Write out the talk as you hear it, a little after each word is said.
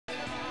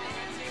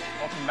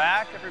Welcome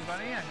back,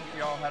 everybody. I hope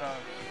you all had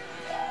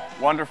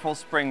a wonderful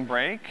spring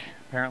break.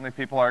 Apparently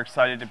people are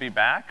excited to be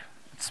back.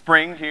 It's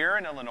spring here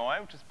in Illinois,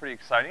 which is pretty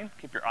exciting.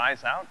 Keep your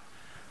eyes out.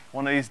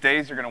 One of these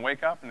days you're gonna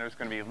wake up and there's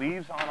gonna be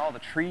leaves on all the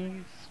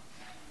trees.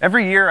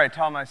 Every year I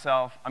tell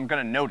myself I'm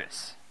gonna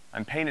notice.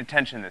 I'm paying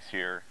attention this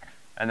year.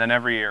 And then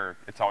every year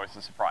it's always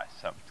a surprise.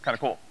 So it's kind of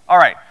cool. All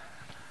right,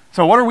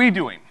 so what are we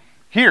doing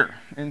here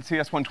in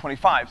CS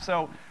 125?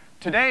 So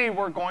today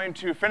we're going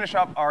to finish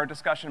up our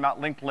discussion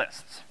about linked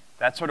lists.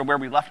 That's sort of where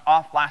we left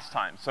off last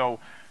time. So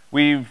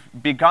we've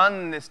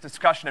begun this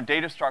discussion of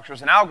data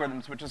structures and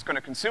algorithms, which is going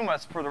to consume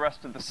us for the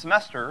rest of the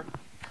semester.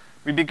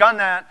 We begun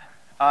that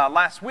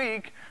last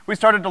week. We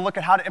started to look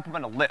at how to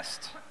implement a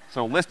list.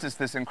 So a list is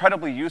this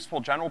incredibly useful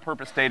general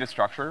purpose data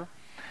structure.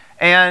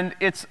 And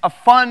it's a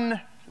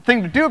fun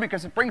thing to do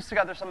because it brings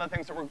together some of the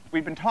things that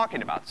we've been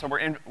talking about. So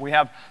we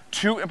have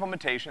two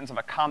implementations of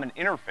a common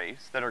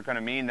interface that are going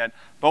to mean that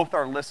both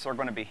our lists are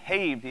going to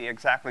behave the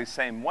exactly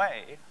same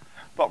way.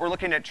 But we're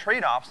looking at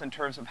trade-offs in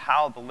terms of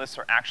how the lists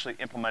are actually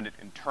implemented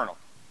internally.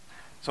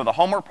 So the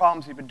homework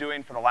problems we've been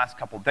doing for the last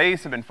couple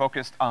days have been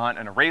focused on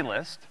an array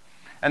list.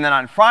 And then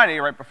on Friday,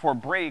 right before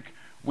break,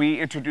 we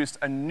introduced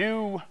a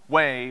new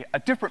way, a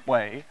different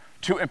way,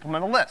 to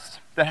implement a list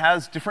that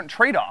has different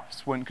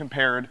trade-offs when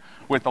compared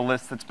with a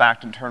list that's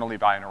backed internally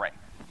by an array.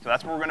 So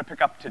that's what we're gonna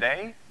pick up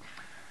today.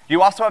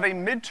 You also have a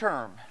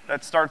midterm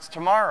that starts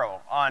tomorrow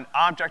on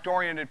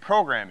object-oriented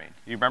programming.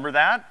 You remember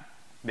that?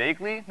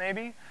 Vaguely,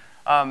 maybe?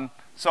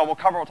 So we'll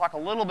talk a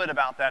little bit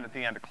about that at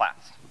the end of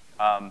class.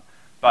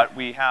 But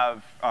we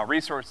have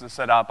resources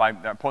set up. I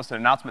posted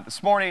an announcement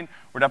this morning.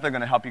 We're definitely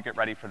gonna help you get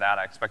ready for that.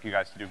 I expect you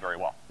guys to do very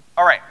well.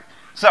 All right,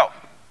 so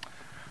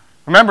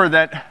remember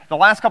that the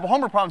last couple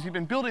homework problems, you've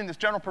been building this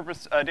general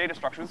purpose data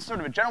structure. This is sort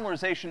of a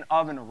generalization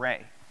of an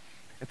array.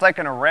 It's like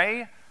an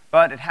array,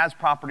 but it has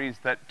properties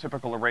that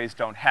typical arrays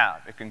don't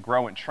have. It can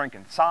grow and shrink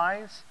in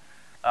size.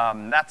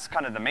 That's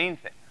kind of the main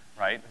thing,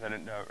 right? That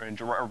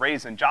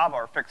arrays in Java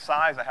are fixed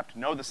size. I have to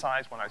know the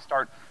size when I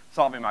start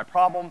solving my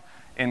problem.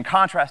 In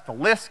contrast, the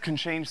list can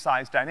change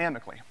size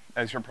dynamically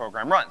as your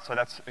program runs. So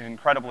that's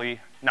incredibly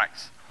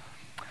nice.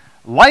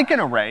 Like an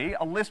array,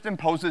 a list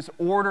imposes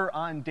order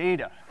on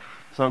data.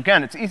 So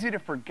again, it's easy to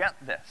forget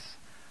this.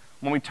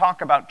 When we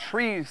talk about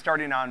trees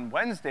starting on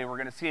Wednesday, we're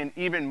gonna see an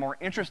even more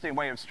interesting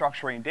way of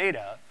structuring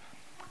data.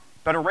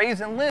 But arrays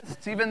and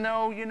lists, even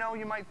though, you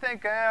might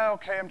think,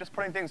 okay, I'm just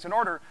putting things in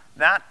order,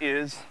 that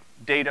is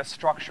data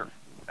structure.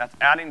 That's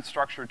adding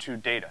structure to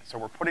data. So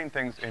we're putting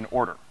things in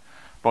order.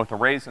 Both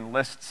arrays and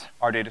lists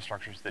are data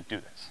structures that do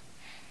this.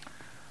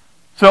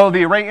 So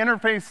the array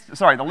interface,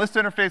 the list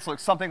interface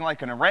looks something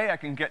like an array. I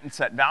can get and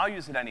set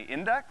values at any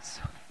index.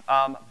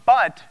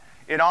 But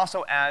it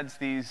also adds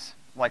these,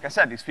 like I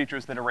said, these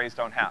features that arrays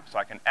don't have. So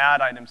I can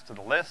add items to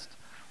the list,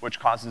 which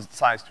causes its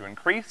size to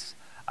increase.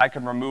 I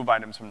can remove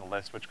items from the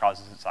list, which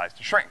causes its size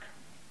to shrink.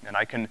 And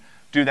I can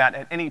do that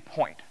at any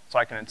point. So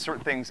I can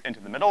insert things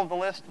into the middle of the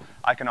list.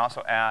 I can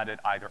also add at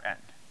either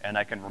end. And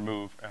I can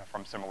remove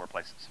from similar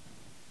places.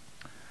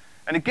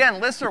 And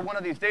again, lists are one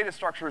of these data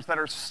structures that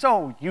are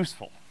so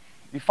useful.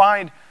 You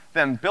find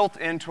them built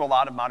into a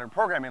lot of modern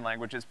programming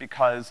languages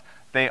because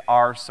they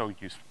are so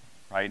useful,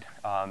 right?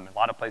 A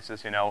lot of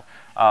places,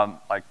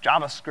 like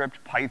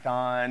JavaScript,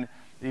 Python,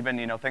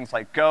 even, things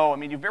like Go. I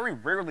mean, you very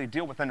rarely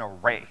deal with an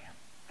array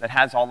that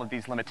has all of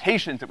these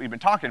limitations that we've been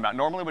talking about.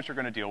 Normally what you're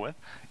gonna deal with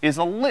is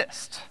a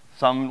list.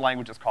 Some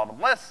languages call them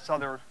lists,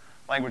 other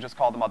languages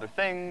call them other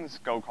things.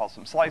 Go calls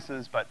them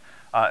slices, but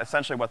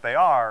essentially what they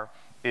are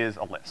is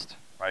a list,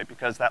 right?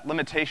 Because that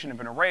limitation of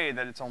an array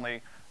that it's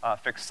only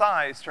fixed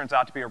size turns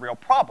out to be a real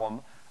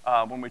problem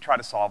when we try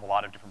to solve a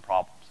lot of different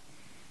problems.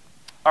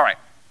 All right,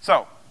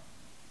 so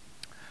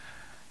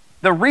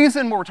the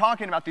reason we're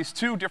talking about these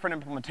two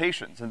different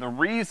implementations and the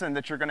reason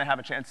that you're gonna have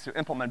a chance to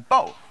implement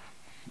both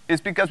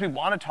is because we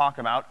wanna talk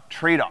about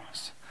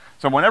trade-offs.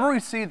 So whenever we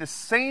see the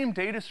same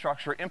data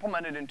structure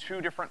implemented in two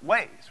different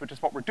ways, which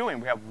is what we're doing,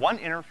 we have one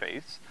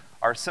interface,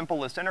 our simple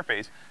list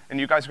interface, and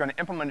you guys are gonna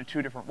implement it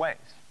two different ways.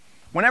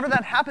 Whenever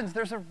that happens,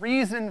 there's a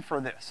reason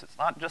for this. It's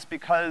not just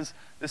because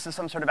this is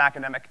some sort of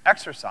academic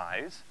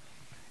exercise.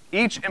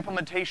 Each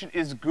implementation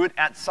is good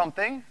at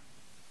something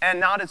and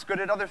not as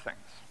good at other things.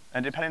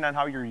 And depending on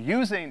how you're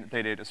using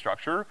the data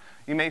structure,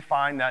 you may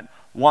find that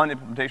one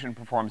implementation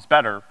performs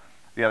better,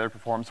 the other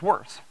performs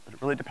worse. But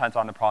it really depends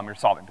on the problem you're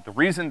solving. But the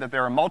reason that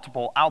there are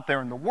multiple out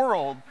there in the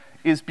world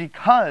is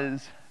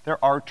because there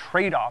are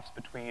trade-offs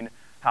between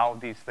how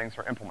these things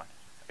are implemented.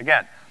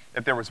 Again,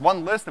 if there was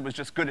one list that was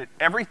just good at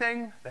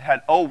everything, that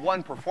had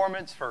O1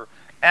 performance for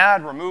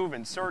add, remove,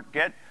 insert,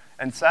 get,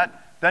 and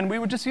set, then we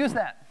would just use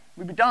that.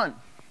 We'd be done.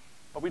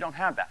 But we don't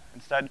have that.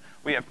 Instead,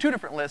 we have two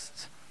different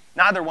lists,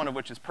 neither one of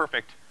which is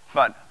perfect,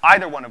 but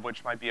either one of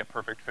which might be a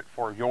perfect fit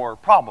for your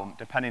problem,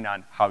 depending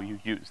on how you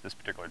use this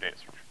particular data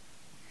structure.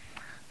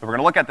 So we're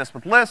gonna look at this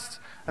with lists,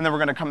 and then we're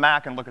gonna come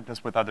back and look at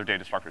this with other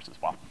data structures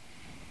as well.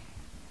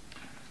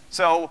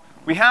 So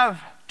we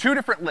have two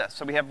different lists.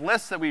 So we have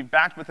lists that we've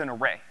backed with an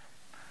array.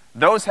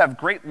 Those have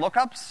great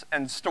lookups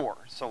and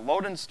stores. So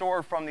load and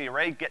store from the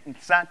array, get and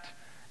set.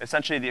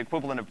 essentially the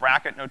equivalent of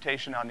bracket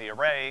notation on the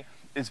array,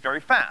 is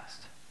very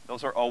fast.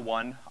 Those are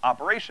O1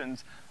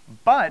 operations.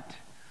 But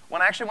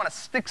when I actually want to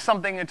stick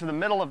something into the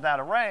middle of that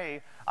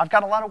array, I've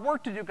got a lot of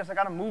work to do because I've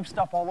got to move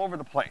stuff all over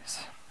the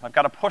place. I've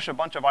got to push a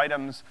bunch of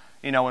items,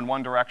 in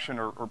one direction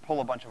or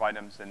pull a bunch of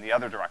items in the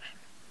other direction.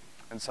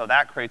 And so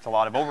that creates a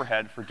lot of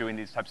overhead for doing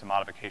these types of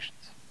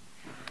modifications.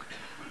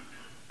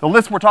 The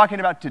list we're talking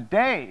about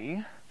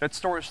today that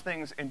stores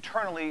things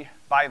internally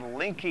by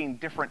linking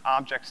different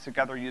objects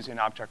together using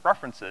object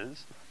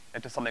references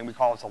into something we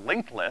call as a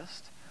linked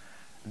list,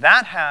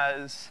 that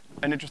has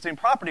an interesting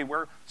property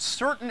where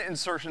certain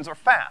insertions are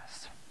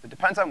fast. It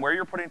depends on where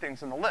you're putting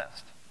things in the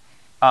list.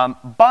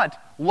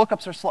 But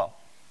lookups are slow.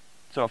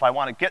 So if I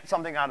want to get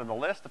something out of the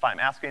list, if I'm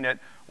asking it,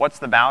 what's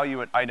the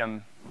value at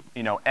item,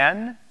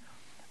 n,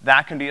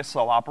 that can be a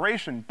slow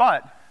operation.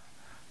 But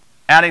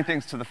adding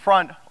things to the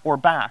front or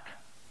back,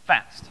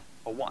 fast,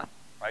 a 1,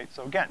 right?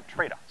 So again,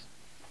 trade-offs.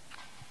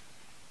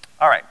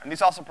 All right, and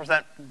these also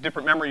present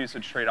different memory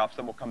usage trade-offs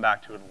that we'll come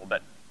back to in a little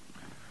bit.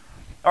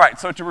 All right,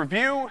 so to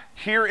review,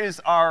 here is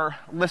our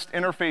list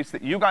interface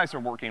that you guys are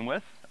working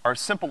with, our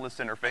simple list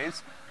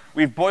interface.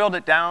 We've boiled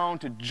it down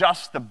to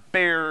just the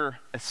bare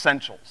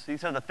essentials.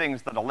 These are the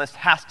things that a list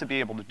has to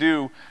be able to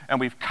do, and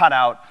we've cut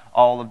out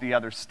all of the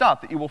other stuff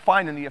that you will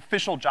find in the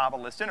official Java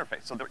list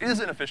interface. So there is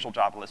an official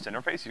Java list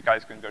interface. You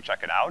guys can go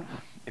check it out.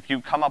 If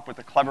you come up with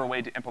a clever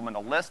way to implement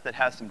a list that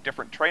has some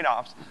different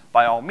trade-offs,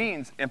 by all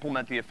means,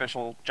 implement the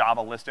official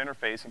Java list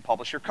interface and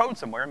publish your code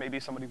somewhere.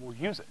 Maybe somebody will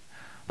use it.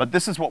 But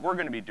this is what we're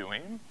going to be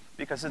doing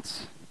because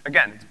it's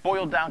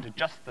boiled down to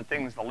just the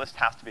things the list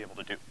has to be able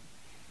to do.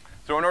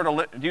 So in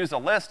order to use a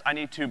list, I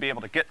need to be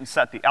able to get and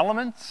set the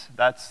elements.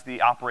 That's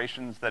the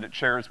operations that it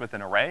shares with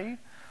an array.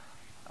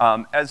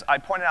 As I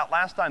pointed out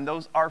last time,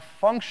 those are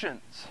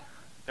functions.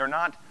 They're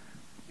not,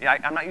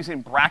 I'm not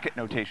using bracket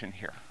notation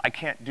here. I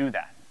can't do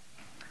that.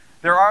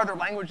 There are other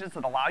languages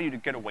that allow you to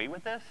get away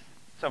with this.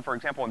 So for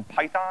example, in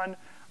Python,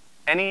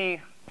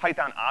 any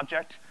Python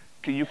object,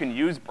 you can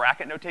use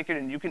bracket notation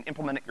and you can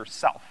implement it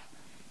yourself.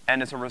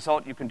 And as a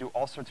result, you can do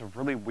all sorts of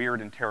really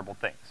weird and terrible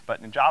things. But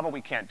in Java,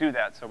 we can't do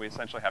that, so we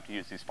essentially have to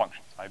use these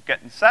functions. I have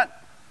get and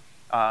set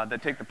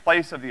that take the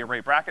place of the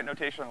array bracket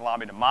notation and allow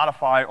me to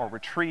modify or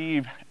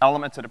retrieve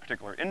elements at a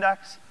particular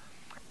index.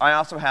 I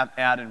also have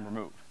add and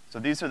remove. So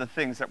these are the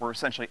things that we're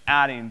essentially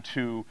adding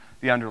to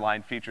the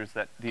underlying features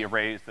that the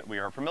arrays that we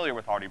are familiar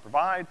with already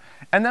provide.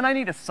 And then I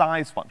need a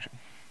size function.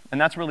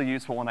 And that's really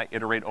useful when I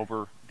iterate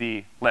over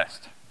the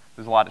list.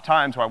 There's a lot of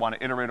times where I want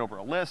to iterate over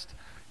a list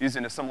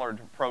using a similar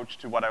approach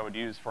to what I would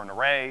use for an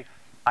array.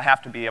 I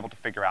have to be able to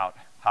figure out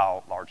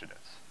how large it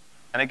is.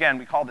 And again,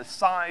 we call this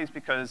size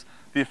because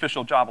the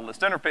official Java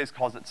list interface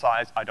calls it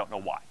size. I don't know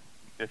why.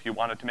 If you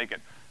wanted to make it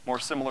more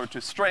similar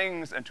to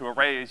strings and to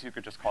arrays, you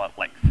could just call it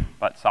length.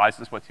 But size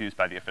is what's used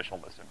by the official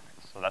list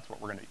interface. So that's what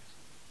we're going to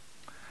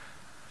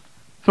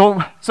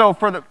use. So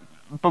for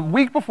the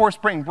week before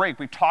spring break,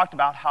 we talked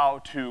about how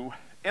to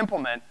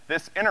implement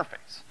this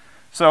interface.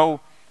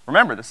 So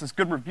remember, this is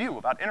good review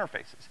about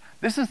interfaces.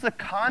 This is the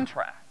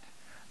contract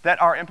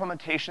that our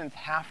implementations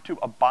have to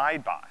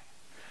abide by.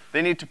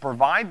 They need to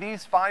provide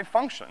these 5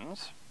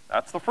 functions,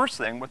 that's the first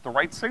thing, with the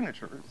right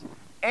signatures,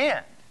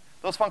 and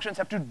those functions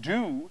have to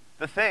do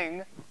the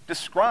thing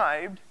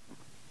described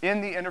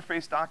in the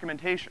interface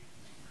documentation.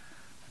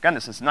 Again,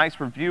 this is a nice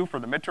review for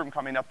the midterm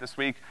coming up this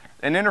week.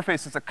 An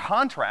interface is a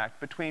contract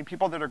between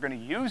people that are going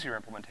to use your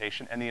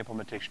implementation and the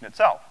implementation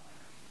itself.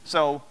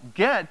 So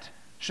get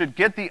should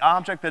get the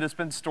object that has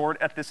been stored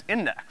at this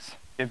index.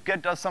 If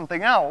get does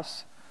something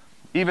else,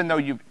 even though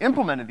you've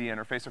implemented the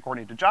interface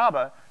according to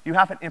Java, you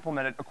haven't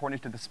implemented according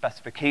to the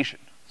specification.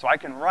 So I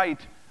can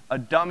write a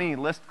dummy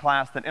list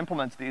class that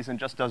implements these and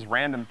just does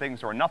random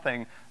things or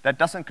nothing that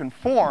doesn't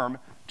conform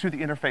to the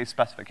interface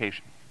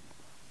specification.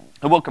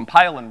 It will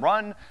compile and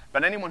run,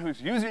 but anyone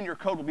who's using your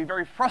code will be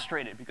very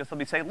frustrated because they'll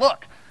be saying,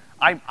 look,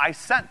 I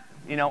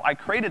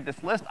created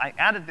this list, I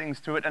added things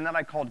to it, and then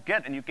I called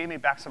get, and you gave me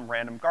back some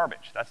random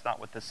garbage. That's not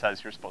what this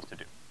says you're supposed to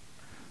do.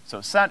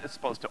 So set is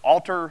supposed to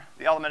alter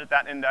the element at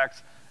that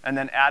index, and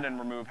then add and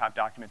remove have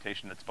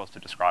documentation that's supposed to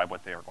describe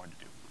what they are going to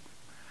do.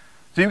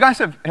 So you guys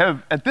have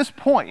at this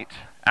point,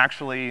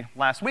 actually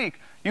last week,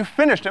 you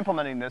finished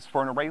implementing this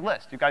for an array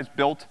list. You guys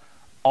built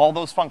all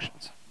those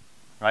functions,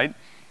 right?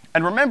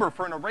 And remember,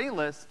 for an array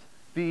list,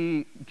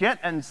 the get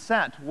and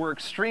set were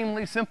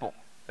extremely simple.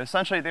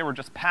 Essentially, they were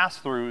just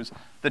pass-throughs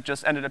that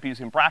just ended up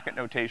using bracket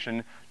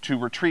notation to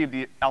retrieve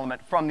the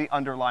element from the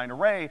underlying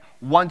array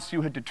once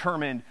you had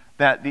determined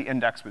that the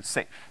index was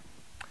safe.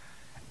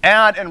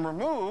 Add and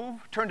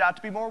remove turned out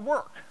to be more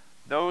work.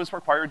 Those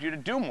required you to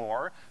do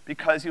more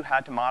because you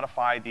had to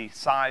modify the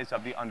size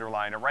of the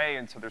underlying array,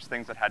 and so there's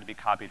things that had to be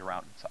copied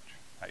around and such,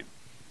 right?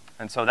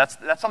 And so that's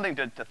something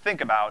to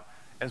think about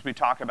as we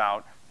talk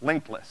about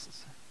linked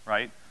lists,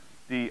 right?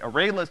 The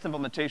array list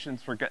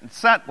implementations for get and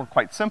set were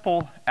quite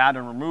simple. Add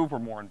and remove were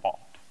more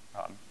involved.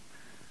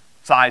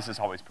 Size is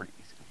always pretty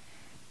easy.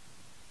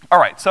 All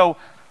right, so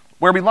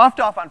where we left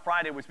off on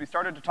Friday was we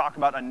started to talk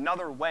about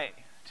another way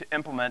to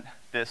implement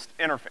this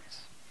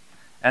interface.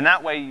 And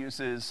that way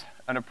uses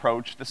an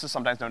approach, this is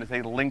sometimes known as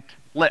a linked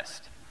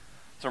list.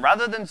 So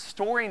rather than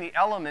storing the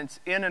elements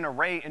in an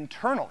array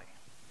internally,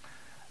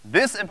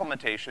 this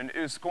implementation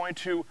is going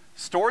to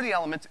store the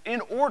elements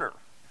in order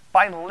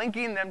by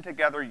linking them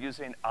together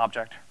using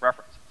object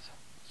references.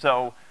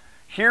 So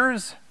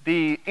here's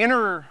the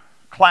inner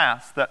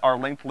class that our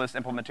linked list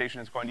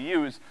implementation is going to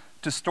use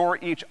to store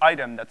each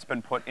item that's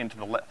been put into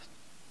the list.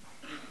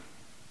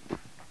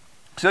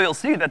 So you'll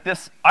see that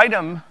this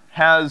item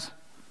has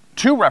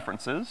two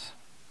references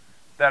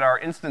that are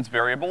instance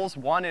variables.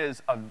 One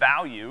is a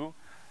value,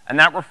 and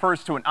that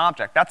refers to an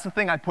object. That's the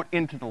thing I put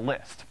into the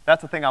list.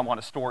 That's the thing I want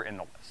to store in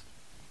the list.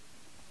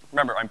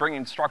 Remember, I'm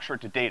bringing structure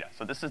to data.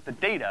 So this is the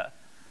data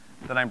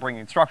that I'm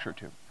bringing structure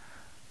to.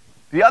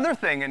 The other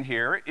thing in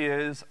here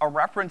is a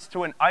reference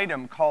to an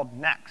item called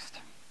next.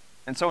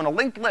 And so in a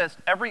linked list,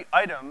 every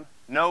item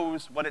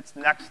knows what its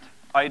next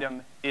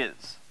item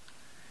is.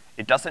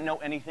 It doesn't know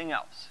anything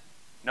else.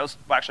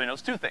 Actually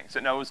knows two things.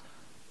 It knows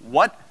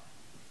what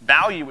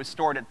value is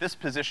stored at this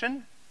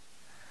position,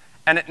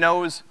 and it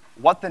knows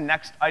what the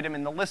next item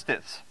in the list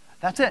is.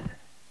 That's it.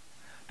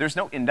 There's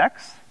no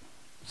index,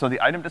 so the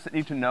item doesn't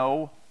need to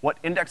know what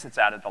index it's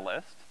at the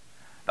list.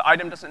 The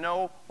item doesn't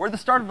know where the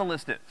start of the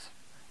list is.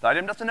 The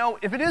item doesn't know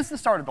if it is the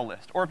start of the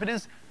list, or if it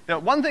is,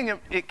 one thing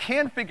it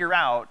can figure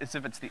out is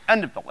if it's the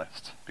end of the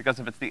list, because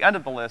if it's the end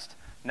of the list,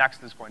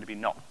 next is going to be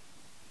null.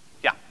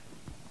 Yeah?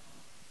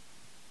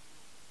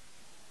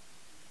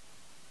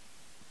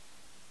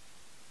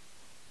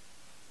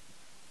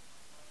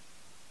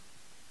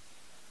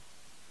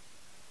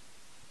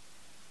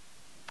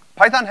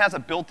 Python has a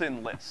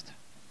built-in list,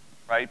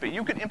 right? But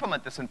you could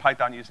implement this in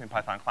Python using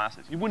Python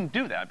classes. You wouldn't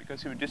do that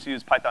because you would just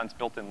use Python's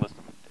built-in list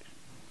implementation.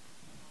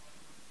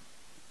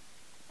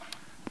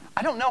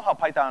 I don't know how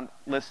Python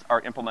lists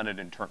are implemented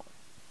internally,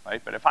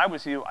 right? But if I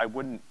was you, I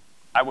would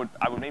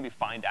maybe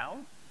find out,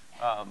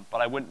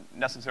 but I wouldn't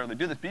necessarily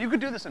do this. But you could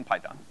do this in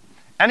Python.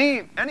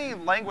 Any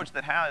language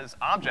that has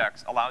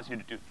objects allows you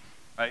to do this,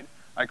 right?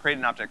 I create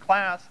an object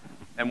class,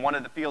 and one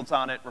of the fields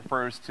on it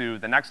refers to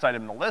the next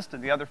item in the list,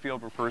 and the other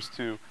field refers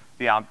to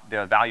the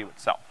value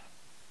itself.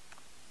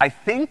 I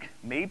think,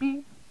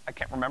 maybe, I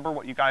can't remember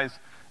what you guys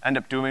end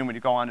up doing when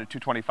you go on to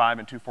 225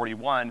 and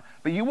 241,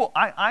 but you will,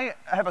 I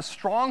have a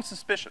strong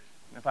suspicion,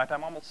 in fact,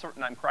 I'm almost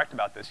certain I'm correct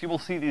about this, you will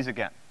see these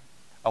again,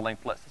 a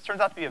linked list. This turns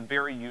out to be a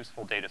very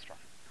useful data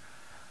structure.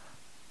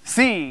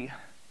 C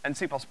and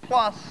C++,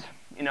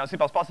 you know, C++,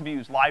 if you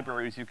use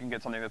libraries, you can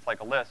get something that's like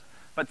a list,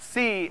 but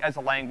C as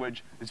a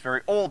language is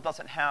very old,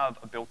 doesn't have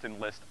a built-in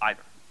list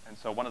either. And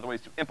so one of the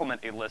ways to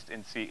implement a list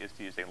in C is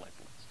to use a linked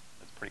list.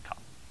 That's pretty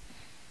common.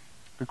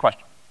 Good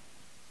question.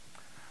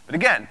 But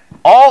again,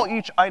 all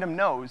each item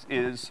knows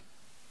is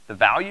the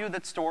value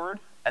that's stored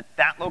at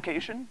that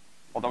location,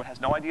 although it has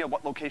no idea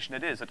what location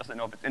it is. It doesn't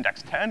know if it's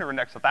index 10 or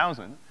index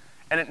 1,000,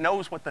 and it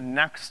knows what the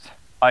next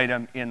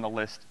item in the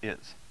list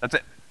is. That's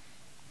it.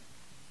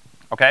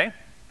 Okay?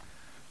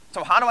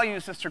 So how do I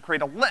use this to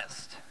create a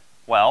list?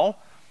 Well,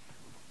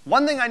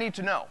 one thing I need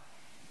to know,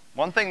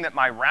 one thing that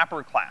my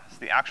wrapper class,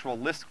 the actual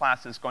list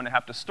class, is going to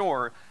have to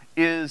store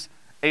is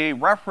a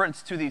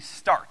reference to the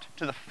start,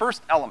 to the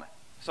first element.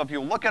 So if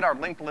you look at our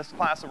linked list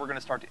class that we're going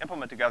to start to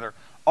implement together,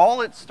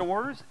 all it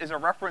stores is a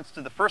reference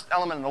to the first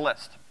element in the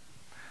list.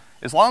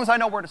 As long as I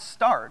know where to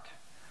start,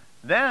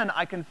 then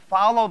I can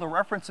follow the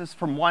references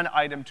from one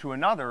item to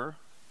another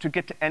to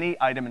get to any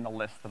item in the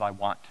list that I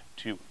want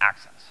to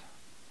access.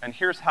 And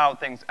here's how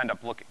things end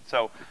up looking.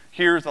 So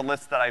here's a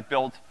list that I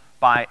built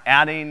by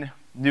adding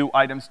new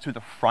items to the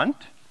front.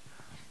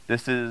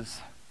 This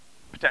is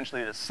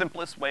potentially the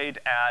simplest way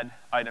to add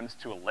items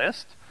to a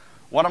list.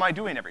 What am I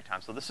doing every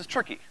time? So this is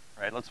tricky,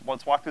 right?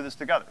 Let's walk through this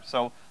together.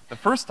 So the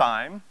first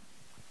time,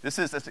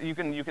 you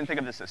can think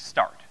of this as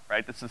start,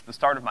 right? This is the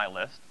start of my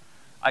list.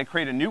 I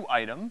create a new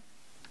item.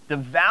 The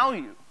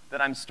value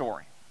that I'm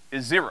storing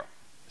is 0.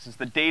 This is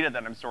the data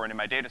that I'm storing in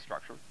my data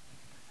structure.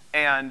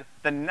 And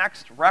the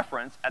next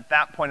reference at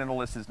that point in the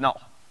list is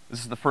null. This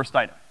is the first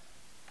item.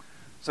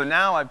 So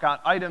now I've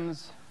got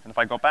items, and if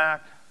I go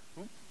back,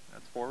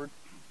 that's forward.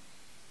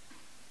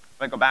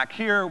 If I go back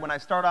here, when I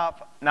start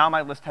off, now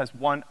my list has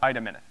one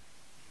item in it.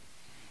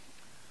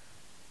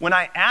 When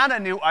I add a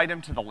new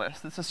item to the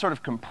list, this is sort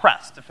of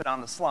compressed to fit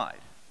on the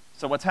slide.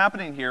 So what's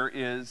happening here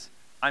is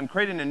I'm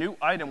creating a new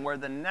item where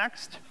the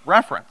next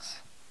reference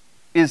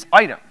is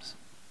items.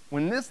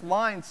 When this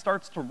line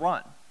starts to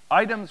run,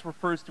 items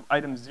refers to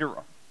item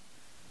 0.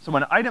 So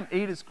when item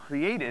 8 is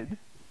created,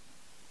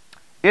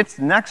 its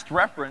next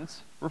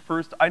reference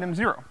refers to item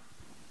 0.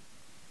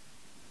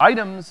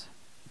 Items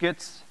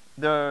gets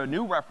the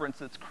new reference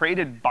that's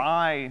created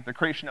by the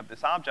creation of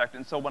this object,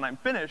 and so when I'm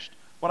finished,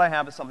 what I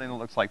have is something that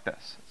looks like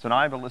this. So now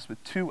I have a list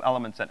with 2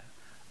 elements in it.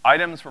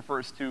 Items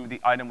refers to the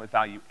item with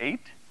value 8,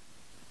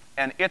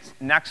 and its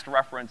next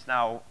reference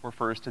now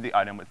refers to the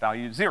item with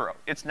value 0.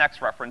 Its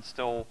next reference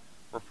still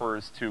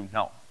refers to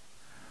null.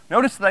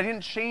 Notice that I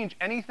didn't change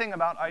anything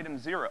about item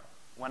 0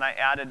 when I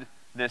added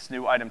this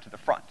new item to the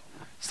front.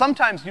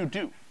 Sometimes you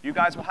do. you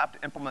guys will have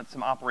to implement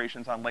some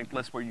operations on linked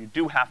lists where you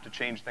do have to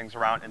change things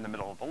around in the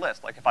middle of the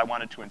list. Like if I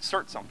wanted to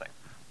insert something,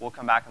 we'll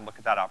come back and look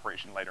at that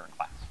operation later in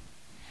class.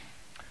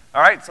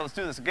 All right, so let's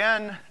do this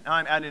again. Now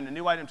I'm adding a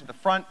new item to the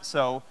front,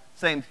 so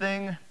same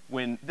thing.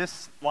 When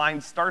this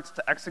line starts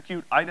to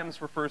execute,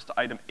 items refers to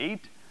item 8.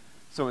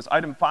 So as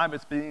item 5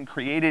 is being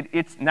created,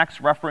 its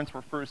next reference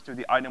refers to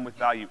the item with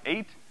value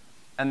 8.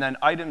 And then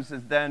items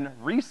is then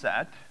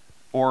reset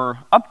or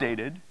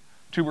updated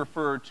to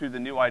refer to the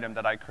new item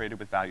that I created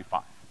with value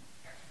 5.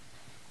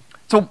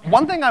 So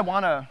one thing I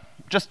want to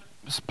just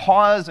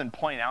pause and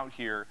point out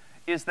here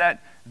is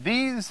that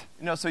these,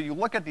 so you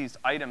look at these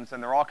items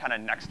and they're all kind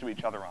of next to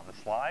each other on the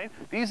slide.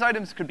 These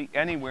items could be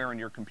anywhere in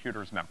your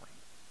computer's memory.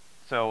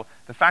 So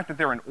the fact that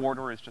they're in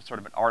order is just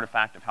sort of an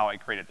artifact of how I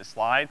created the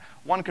slide.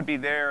 One could be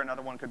there,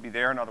 another one could be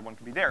there, another one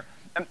could be there.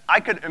 And I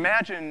could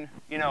imagine,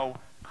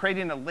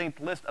 creating a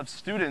linked list of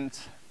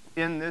students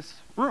in this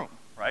room,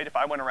 right? If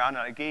I went around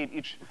and I gave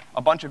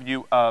a bunch of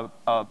you a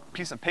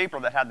piece of paper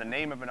that had the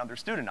name of another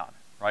student on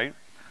it, right?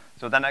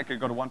 So then I could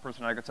go to one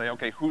person and I could say,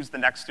 okay, who's the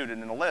next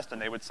student in the list? And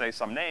they would say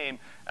some name,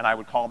 and I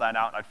would call that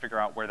out, and I'd figure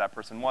out where that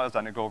person was,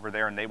 and I'd go over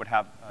there, and they would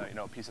have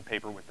a piece of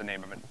paper with the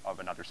name of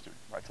another student,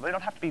 right? So they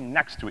don't have to be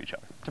next to each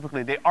other.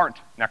 Typically, they aren't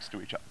next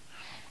to each other.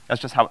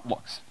 That's just how it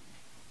looks.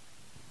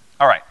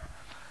 All right.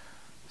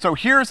 So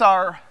here's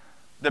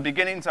the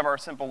beginnings of our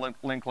simple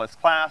linked list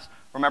class.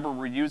 Remember,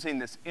 we're using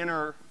this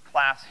inner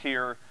class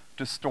here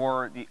to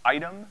store the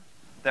item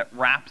that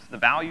wraps the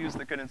values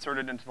that get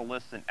inserted into the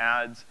list and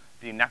adds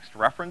the next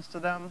reference to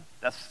them.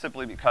 That's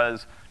simply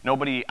because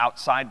nobody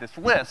outside this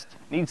list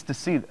needs to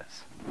see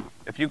this.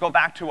 If you go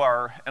back to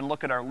and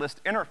look at our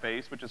list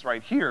interface, which is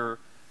right here,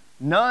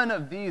 none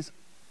of these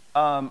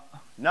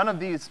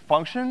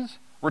functions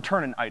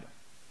return an item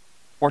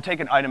or take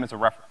an item as a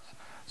reference.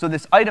 So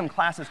this item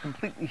class is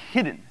completely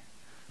hidden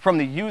from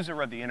the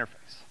user of the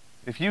interface.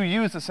 If you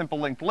use a simple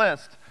linked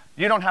list,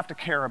 you don't have to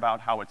care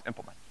about how it's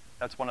implemented.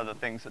 That's one of the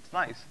things that's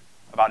nice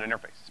about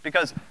interfaces.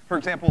 Because, for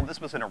example, if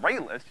this was an array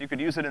list, you could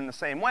use it in the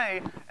same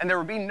way, and there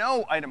would be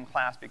no item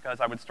class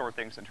because I would store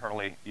things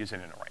internally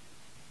using an array.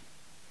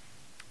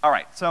 All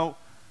right, so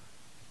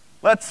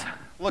let's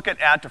look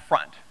at add to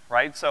front,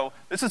 right? So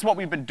this is what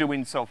we've been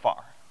doing so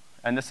far.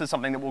 And this is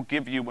something that we'll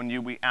give you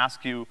when we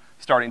ask you,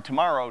 starting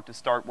tomorrow, to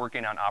start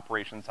working on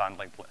operations on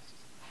linked lists.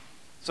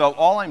 So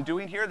all I'm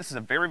doing here, this is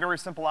a very, very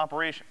simple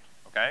operation,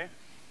 okay?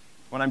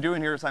 What I'm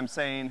doing here is I'm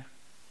saying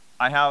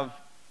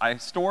I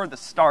store the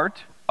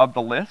start of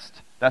the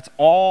list. That's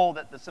all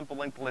that the simple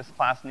linked list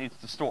class needs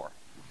to store.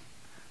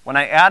 When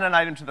I add an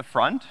item to the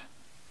front,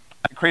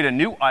 I create a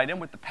new item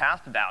with the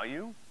past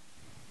value.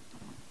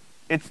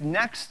 Its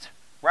next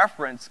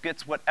reference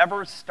gets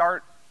whatever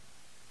start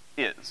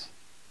is.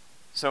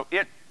 So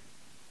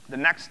the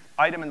next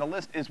item in the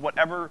list is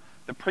whatever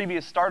the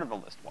previous start of the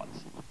list was.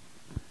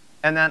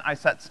 And then I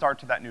set start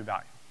to that new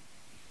value.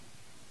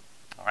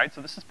 All right,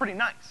 so this is pretty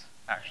nice,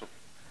 actually.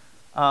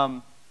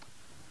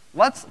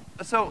 Let's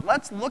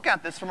look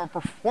at this from a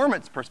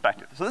performance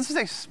perspective. So this is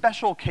a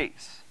special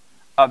case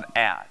of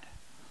add.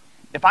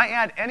 If I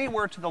add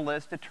anywhere to the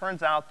list, it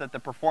turns out that the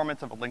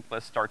performance of a linked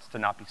list starts to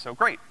not be so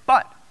great.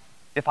 But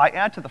if I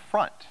add to the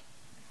front,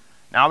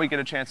 now we get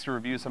a chance to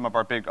review some of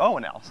our big O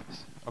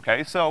analysis.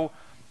 Okay, so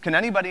can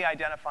anybody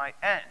identify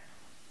n?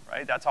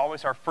 Right, that's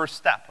always our first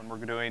step when we're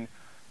doing,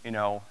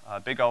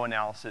 big O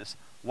analysis.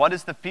 What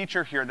is the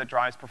feature here that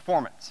drives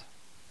performance?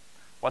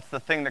 What's the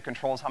thing that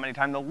controls how many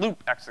times the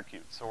loop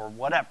executes, or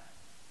whatever?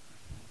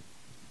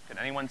 Can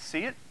anyone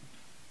see it?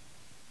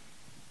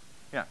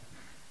 Yeah.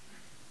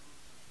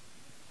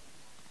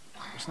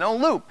 There's no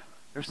loop.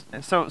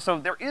 So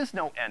there is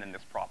no n in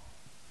this problem.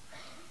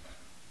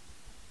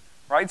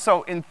 Right?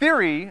 So in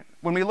theory,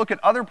 when we look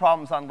at other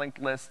problems on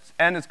linked lists,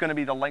 n is going to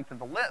be the length of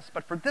the list.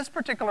 But for this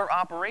particular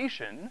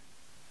operation,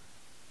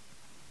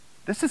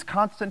 this is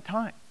constant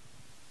time.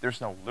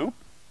 There's no loop.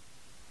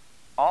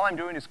 All I'm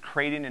doing is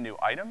creating a new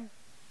item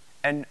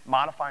and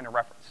modifying a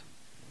reference.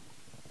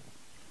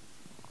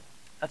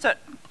 That's it.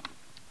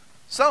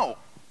 So,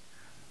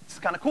 this is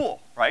kind of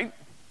cool, right?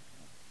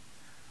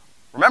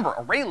 Remember,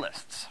 array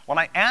lists, when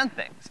I add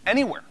things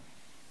anywhere,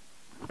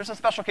 there's a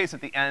special case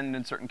at the end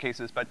in certain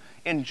cases, but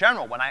in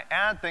general, when I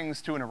add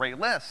things to an array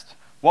list,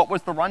 what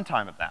was the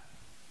runtime of that?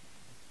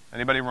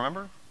 Anybody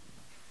remember?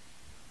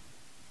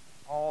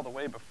 All the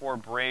way before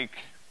break.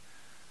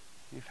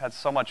 You've had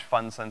so much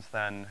fun since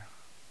then.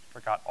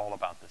 Forgot all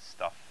about this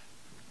stuff.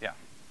 Yeah.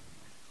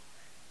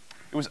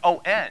 It was on,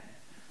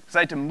 because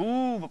I had to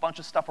move a bunch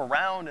of stuff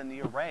around in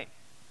the array.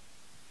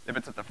 If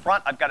it's at the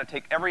front, I've got to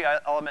take every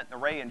element in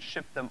the array and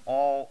ship them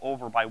all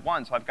over by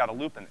one, so I've got a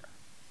loop in there.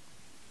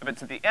 If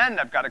it's at the end,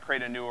 I've got to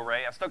create a new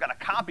array. I've still got to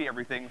copy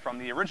everything from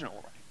the original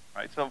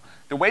array, right? So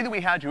the way that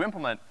we had you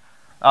implement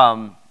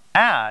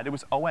add, it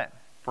was on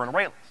for an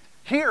array list.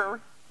 Here,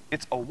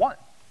 it's O1.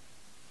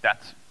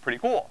 That's pretty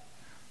cool.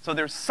 So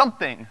there's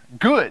something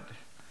good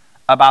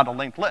about a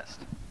linked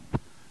list.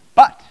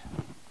 But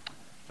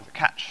there's a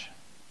catch.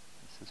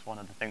 This is one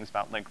of the things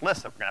about linked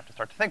lists that we're going to have to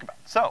start to think about.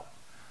 So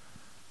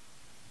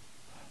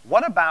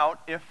What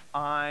about if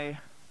I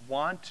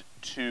want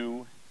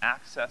to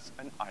access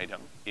an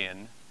item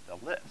in the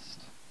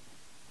list?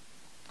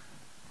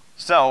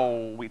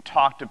 So we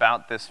talked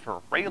about this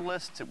for array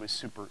lists. It was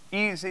super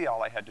easy.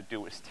 All I had to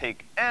do was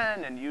take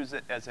n and use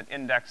it as an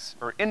index,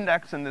 or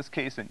index in this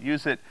case, and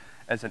use it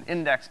as an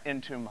index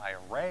into my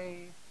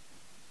array.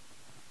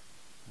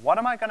 What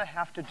am I going to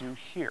have to do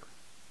here?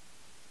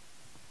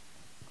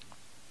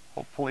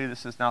 Hopefully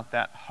this is not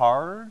that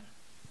hard,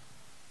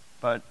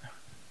 but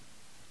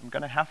I'm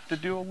going to have to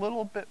do a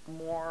little bit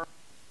more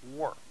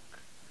work.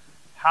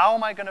 How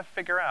am I going to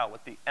figure out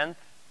what the nth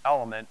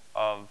element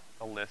of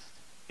the list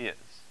is?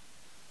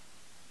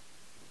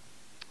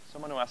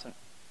 Someone who hasn't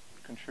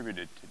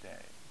contributed today.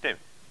 David.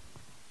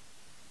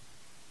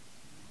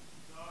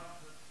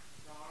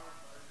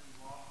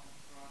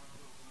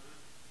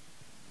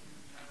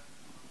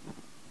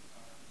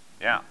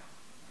 Yeah.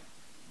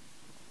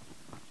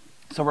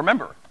 So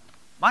remember,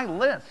 my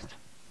list,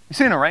 you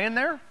see an array in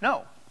there?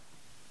 No.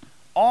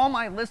 All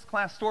my list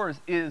class stores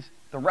is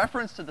the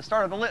reference to the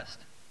start of the list.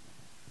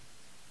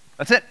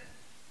 That's it.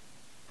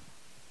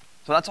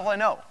 So that's all I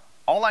know.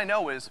 All I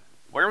know is,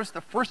 where was the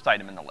first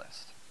item in the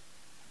list?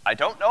 I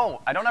don't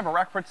know. I don't have a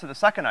reference to the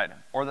second item,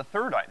 or the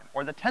third item,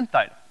 or the 10th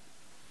item.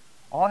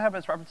 All I have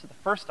is reference to the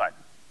first item.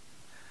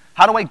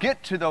 How do I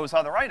get to those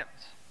other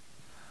items?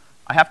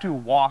 I have to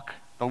walk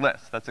the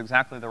list. That's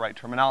exactly the right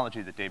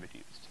terminology that David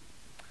used.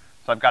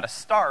 So I've got to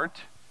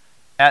start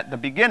at the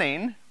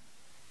beginning.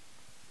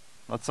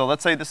 So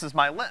let's say this is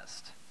my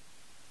list.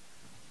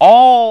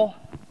 All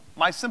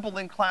my simple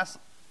link class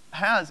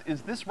has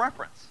is this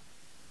reference.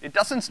 It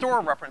doesn't store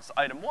a reference to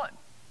item 1.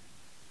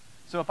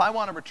 So if I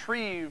want to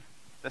retrieve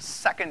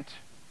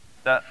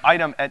the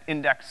item at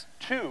index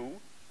 2,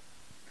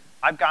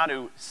 I've got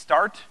to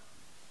start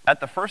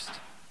at the first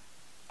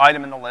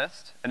item in the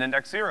list, at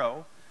index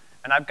 0,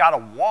 and I've got to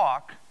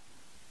walk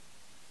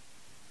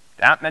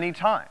that many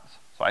times.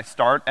 So I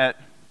start at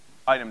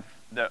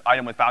the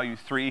item with value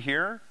 3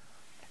 here,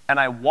 and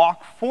I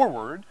walk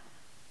forward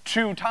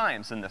 2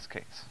 times in this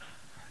case.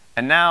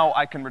 And now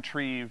I can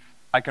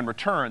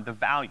return the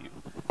value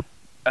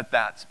at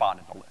that spot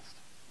in the list.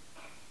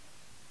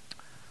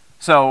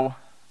 So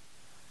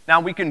now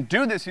we can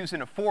do this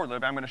using a for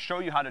loop. I'm going to show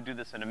you how to do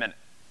this in a minute.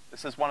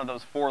 This is one of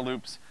those for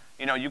loops.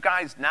 You know, you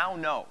guys now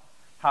know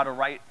how to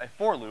write a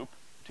for loop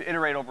to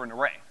iterate over an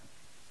array.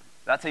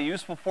 That's a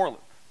useful for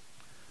loop.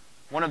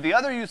 One of the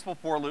other useful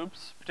for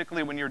loops,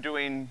 particularly when you're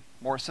doing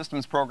more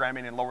systems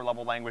programming in lower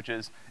level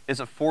languages, is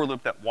a for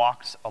loop that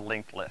walks a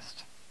linked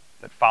list,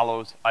 that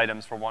follows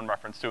items from one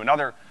reference to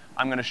another.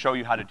 I'm going to show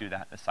you how to do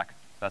that in a second.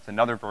 That's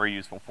another very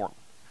useful for loop.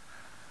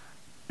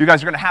 You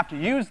guys are going to have to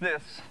use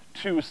this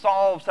to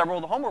solve several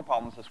of the homework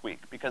problems this week,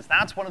 because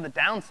that's one of the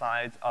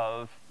downsides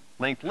of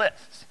linked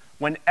lists.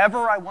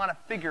 Whenever I want to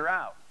figure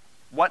out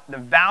what the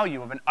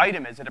value of an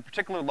item is at a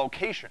particular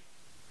location,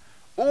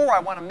 or I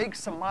want to make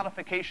some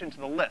modification to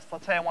the list,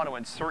 let's say I want to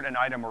insert an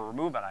item or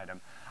remove an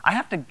item, I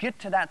have to get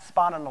to that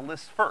spot on the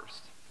list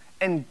first.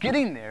 And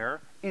getting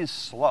there is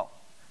slow.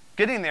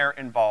 Getting there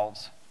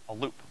involves a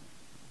loop.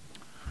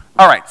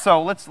 All right,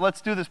 so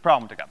let's do this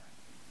problem together.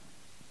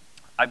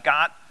 I've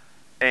got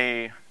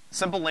a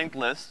simple linked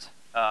list.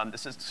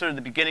 This is sort of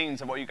the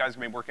beginnings of what you guys are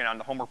going to be working on in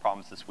the homework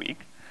problems this week.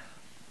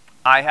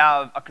 I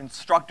have a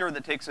constructor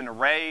that takes an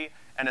array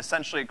and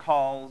essentially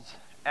calls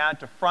add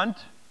to front.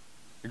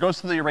 It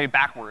goes through the array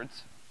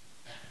backwards,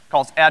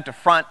 calls add to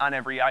front on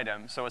every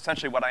item. So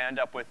essentially what I end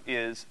up with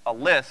is a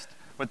list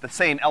with the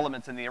same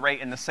elements in the array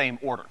in the same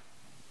order.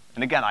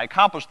 And again, I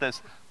accomplish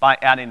this by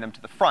adding them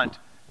to the front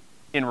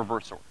in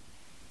reverse order.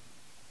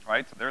 All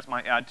right, so there's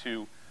my add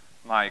to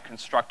my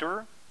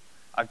constructor.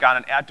 I've got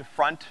an add to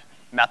front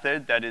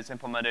method that is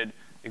implemented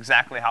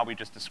exactly how we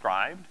just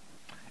described.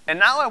 And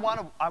now I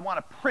want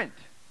to print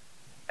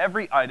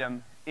every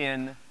item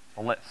in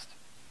the list.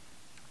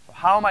 So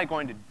how am I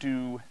going to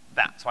do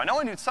that? So I know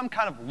I need some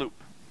kind of loop.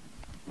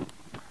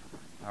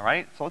 All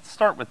right, so let's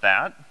start with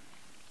that.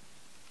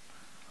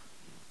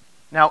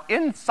 Now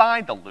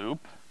inside the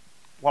loop,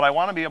 what I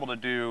want to be able to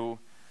do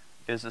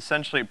is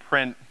essentially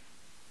print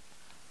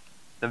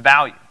the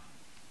value.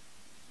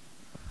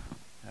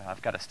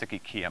 I've got a sticky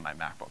key on my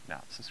MacBook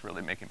now. This is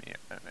really making me,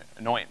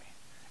 annoying me.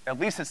 At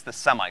least it's the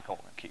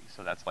semicolon key,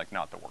 so that's like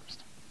not the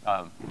worst.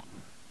 All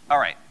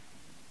right.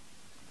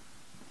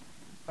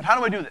 But how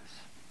do I do this?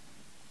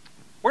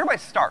 Where do I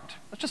start?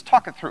 Let's just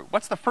talk it through.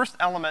 What's the first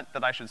element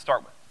that I should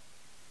start with?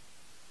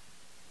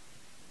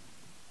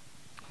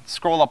 Let's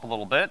scroll up a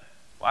little bit.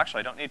 Well,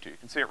 actually, I don't need to. You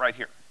can see it right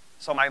here.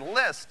 So my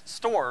list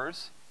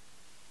stores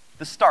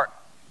the start,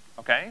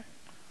 okay?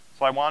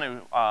 So I want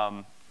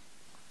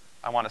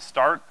to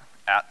start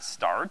at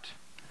start.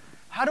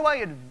 How do I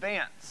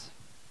advance?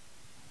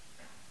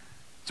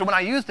 So when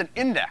I used an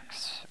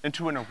index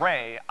into an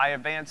array, I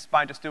advanced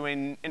by just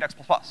doing index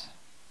plus plus.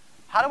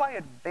 How do I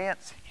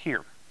advance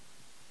here?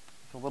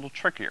 It's a little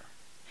trickier.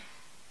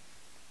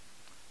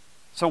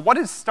 So what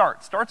is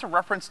start? Start's a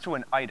reference to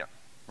an item,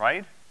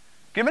 right?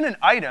 Given an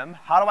item,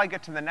 how do I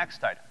get to the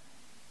next item?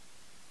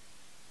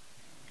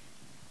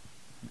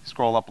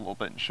 Scroll up a little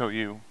bit and show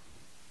you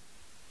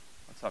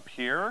what's up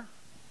here.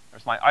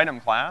 There's my item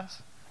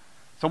class.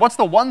 So what's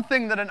the one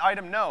thing that an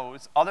item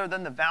knows other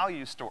than the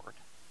value stored?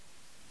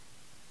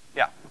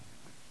 Yeah.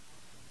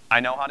 I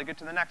know how to get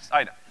to the next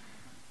item.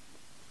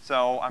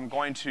 So I'm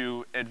going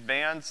to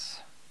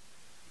advance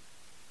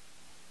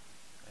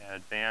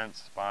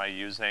by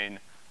using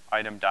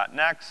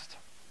item.next.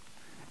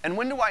 And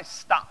when do I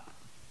stop?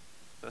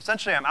 So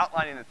essentially, I'm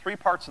outlining the 3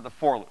 parts of the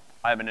for loop.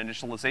 I have an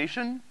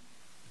initialization.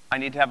 I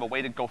need to have a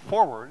way to go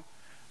forward.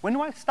 When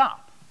do I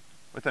stop?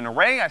 With an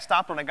array, I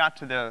stopped when I got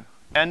to the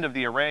end of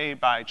the array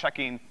by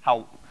checking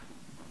how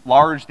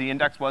large the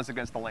index was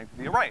against the length of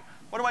the array.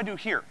 What do I do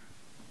here?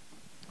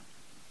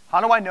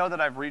 How do I know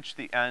that I've reached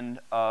the end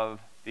of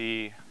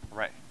the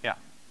array? Yeah.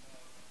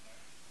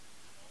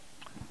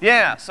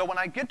 Yeah, so when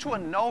I get to a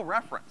null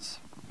reference,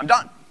 I'm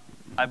done.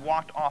 I've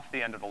walked off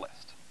the end of the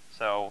list.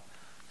 So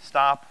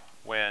stop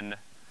when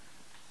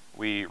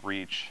we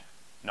reach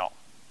null.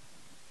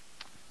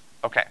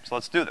 Okay, so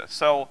let's do this.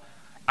 So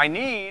I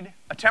need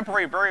a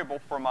temporary variable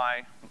for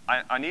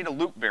I need a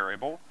loop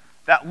variable.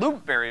 That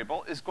loop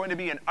variable is going to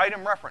be an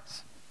item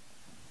reference.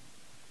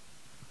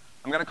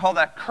 I'm going to call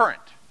that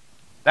current.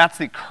 That's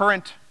the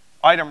current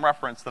item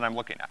reference that I'm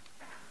looking at.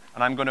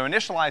 And I'm going to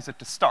initialize it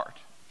to start.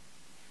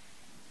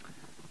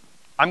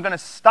 I'm going to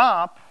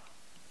stop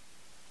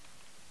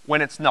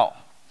when it's null.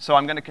 So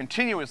I'm going to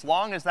continue as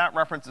long as that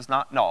reference is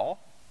not null.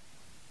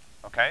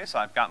 Okay, so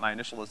I've got my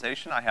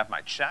initialization, I have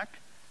my check,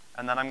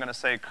 and then I'm going to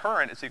say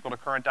current is equal to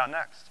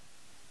current.next.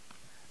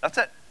 That's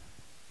it.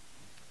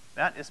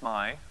 That is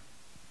my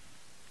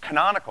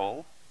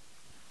canonical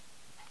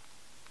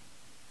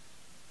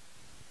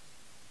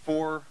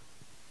for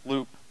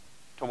loop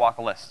to walk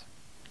a list.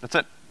 That's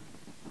it.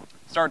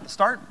 Start at the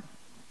start.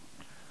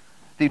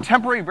 The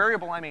temporary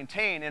variable I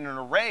maintain in an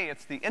array,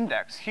 it's the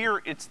index.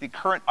 Here, it's the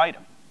current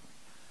item.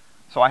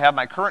 So I have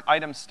my current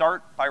item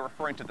start by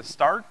referring to the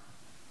start.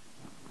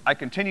 I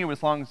continue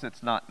as long as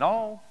it's not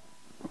null,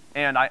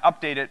 and I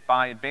update it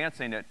by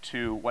advancing it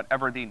to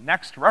whatever the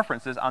next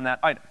reference is on that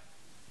item.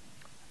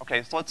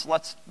 Okay, so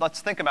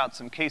let's think about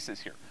some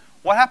cases here.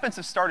 What happens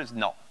if start is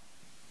null?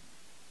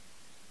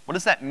 What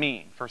does that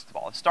mean, first of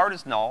all? If start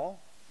is null,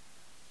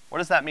 what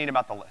does that mean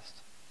about the list?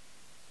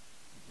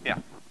 Yeah.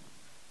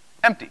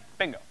 Empty,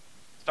 bingo.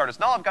 Start is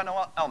null, I've got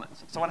no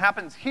elements. So what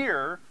happens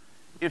here,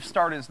 if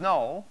start is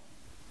null,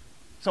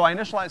 so I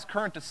initialize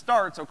current to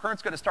start, so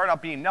current's gonna start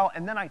out being null,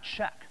 and then I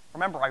check.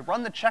 Remember, I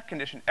run the check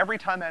condition every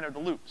time I enter the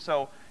loop.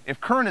 So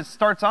if current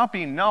starts out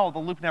being null, the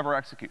loop never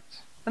executes.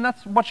 And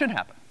that's what should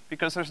happen,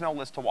 because there's no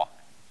list to walk.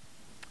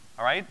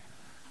 All right?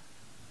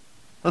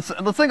 Let's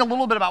think a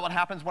little bit about what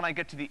happens when I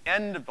get to the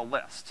end of the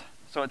list.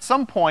 So at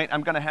some point,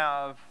 I'm gonna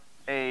have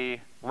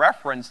a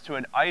reference to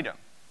an item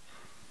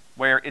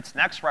where its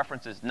next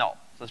reference is null.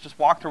 So let's just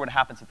walk through what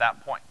happens at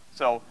that point.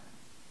 So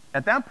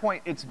at that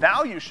point, its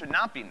value should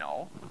not be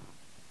null.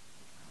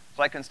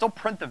 So I can still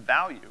print the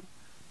value,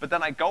 but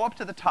then I go up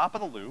to the top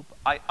of the loop,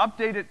 I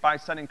update it by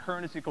setting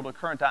current is equal to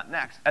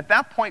current.next. At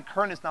that point,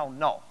 current is now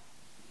null.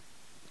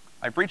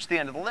 I've reached the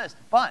end of the list,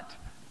 but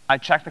I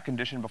check the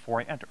condition before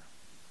I enter.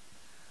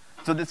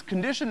 So this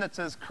condition that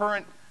says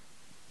current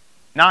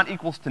not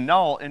equals to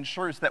null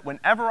ensures that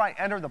whenever I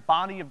enter the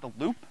body of the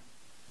loop,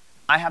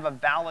 I have a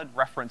valid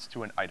reference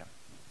to an item.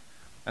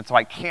 And so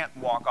I can't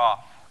walk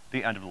off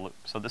the end of the loop.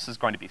 So this is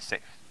going to be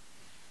safe.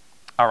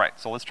 All right,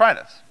 so let's try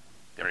this.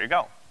 There you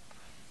go.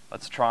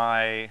 Let's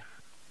try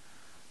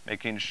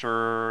making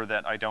sure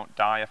that I don't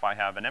die if I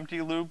have an empty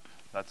loop.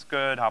 That's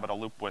good. How about a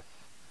loop with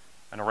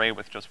an array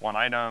with just one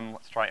item?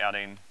 Let's try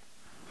adding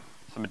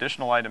some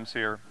additional items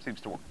here.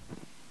 Seems to work.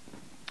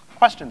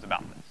 Questions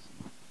about this?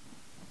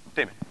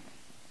 David.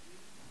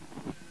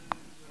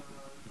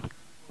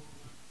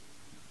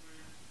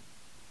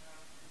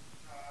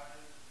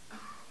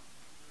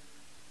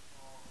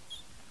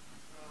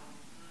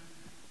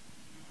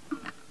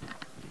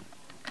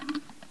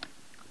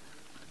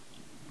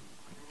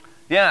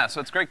 Yeah,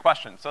 so it's a great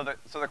question. So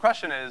the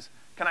question is,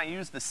 can I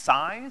use the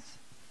size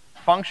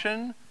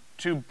function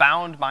to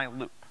bound my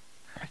loop?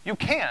 You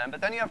can,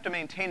 but then you have to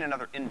maintain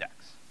another index,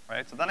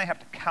 right? So then I have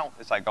to count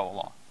as I go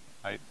along,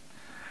 right?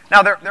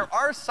 Now, there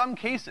are some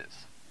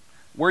cases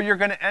where you're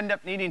gonna end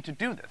up needing to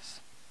do this.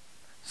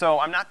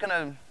 So I'm not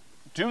gonna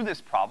do this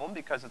problem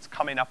because it's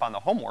coming up on the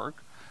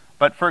homework,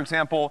 but for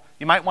example,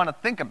 you might wanna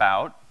think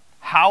about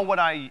how would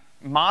I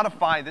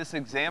modify this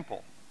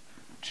example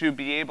to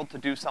be able to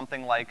do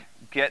something like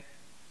get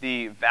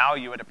the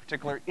value at a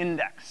particular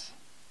index.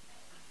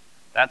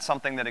 That's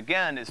something that,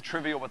 again, is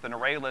trivial with an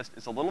array list,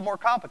 is a little more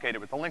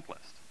complicated with a linked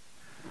list.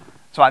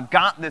 So I've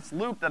got this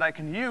loop that I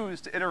can use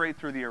to iterate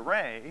through the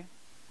array.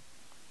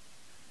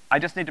 I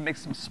just need to make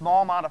some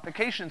small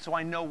modifications so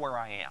I know where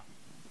I am,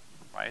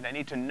 right? I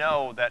need to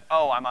know that,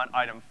 oh, I'm on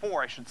item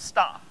 4, I should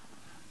stop.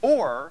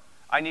 Or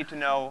I need to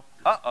know,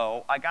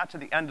 uh-oh, I got to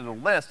the end of the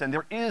list and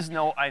there is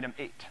no item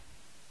 8.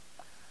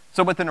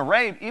 So with an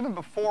array, even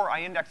before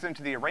I index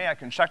into the array, I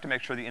can check to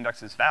make sure the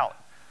index is valid.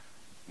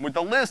 With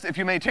the list, if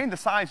you maintain the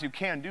size, you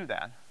can do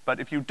that. But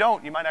if you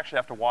don't, you might actually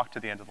have to walk to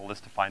the end of the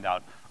list to find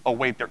out, oh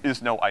wait, there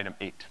is no item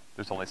 8.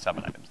 There's only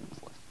 7 items in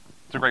this list.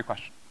 It's a great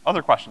question.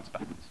 Other questions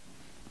about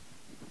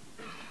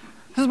this?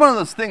 This is one of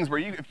those things where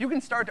if you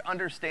can start to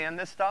understand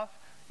this stuff,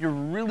 you're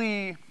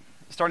really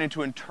starting to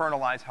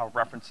internalize how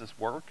references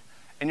work,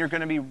 and you're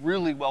gonna be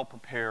really well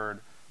prepared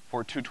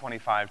for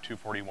 225,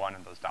 241,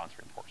 and those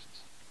downstream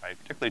courses, right?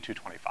 Particularly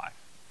 225.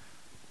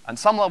 On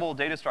some level,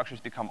 data structures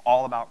become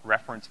all about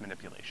reference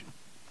manipulation.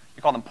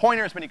 You call them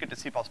pointers when you get to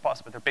C++,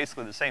 but they're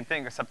basically the same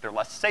thing, except they're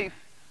less safe.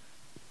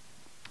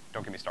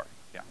 Don't get me started,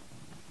 yeah.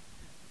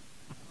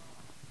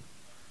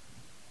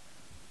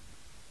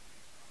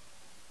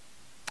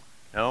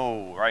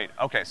 No, right,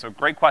 okay, so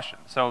great question.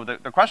 So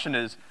the question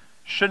is,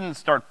 shouldn't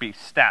start be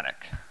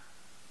static?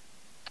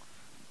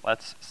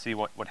 Let's see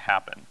what would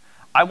happen.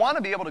 I want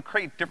to be able to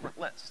create different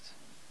lists,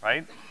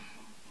 right?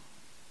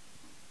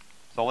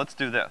 So let's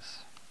do this.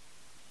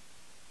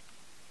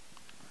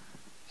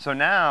 So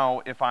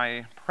now, if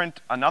I print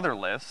another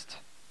list,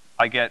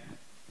 I get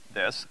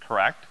this,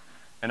 correct?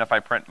 And if I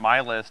print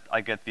my list,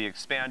 I get the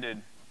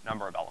expanded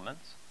number of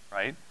elements,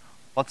 right?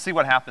 Let's see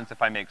what happens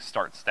if I make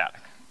start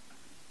static.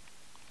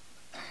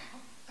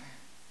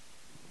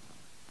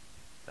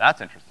 That's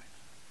interesting.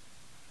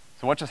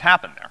 So what just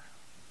happened there?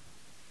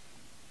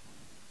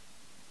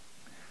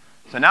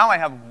 So now I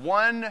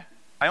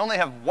only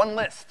have one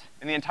list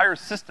in the entire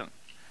system.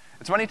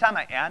 And so anytime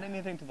I add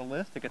anything to the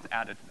list, it gets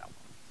added to that one.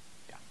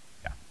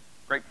 Yeah.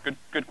 Great,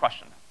 good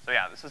question. So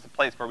yeah, this is the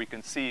place where we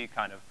can see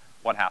kind of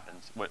what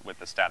happens with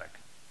the static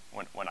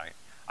when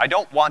I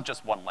don't want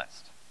just one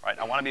list, right?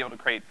 I want to be able to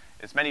create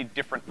as many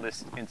different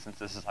list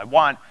instances as I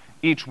want.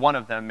 Each one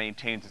of them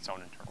maintains its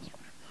own internal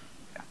structure.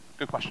 Yeah,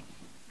 good question.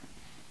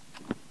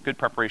 Good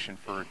preparation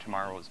for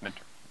tomorrow's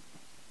midterm.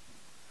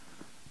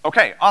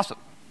 Okay, awesome.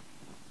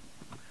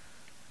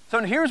 So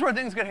here's where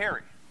things get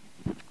hairy.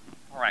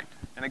 All right,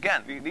 and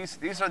again, these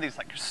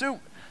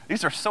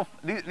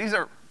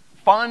are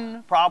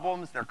fun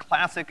problems. They're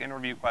classic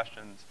interview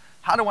questions.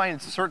 How do I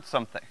insert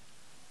something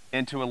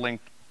into a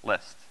linked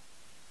list?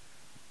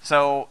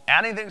 So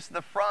adding things to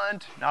the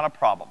front, not a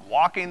problem.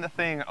 Walking the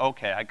thing,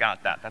 okay, I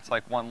got that. That's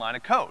like one line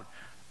of code.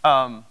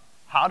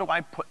 How do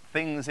I put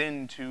things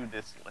into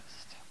this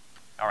list?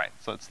 All right,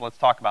 so let's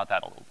talk about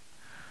that a little bit.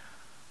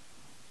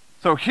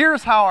 So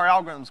here's how our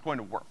algorithm is going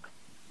to work.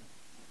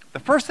 The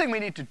first thing we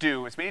need to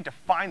do is we need to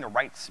find the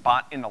right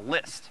spot in the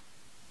list.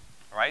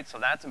 All right, so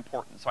that's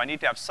important. So I need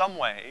to have some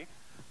way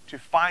to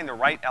find the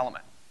right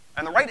element.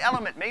 And the right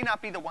element may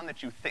not be the one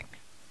that you think.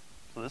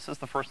 So this is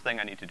the first thing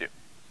I need to do.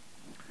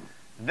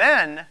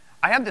 Then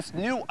I have this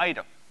new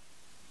item.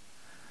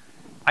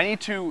 I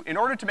need to, in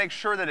order to make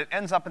sure that it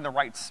ends up in the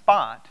right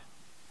spot,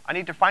 I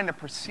need to find the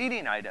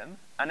preceding item,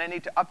 and I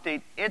need to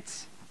update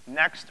its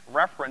next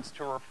reference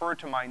to refer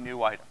to my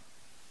new item.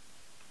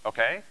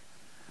 Okay?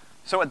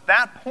 So at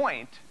that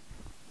point,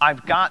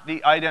 I've got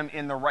the item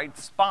in the right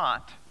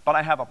spot, but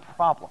I have a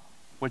problem,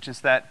 which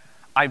is that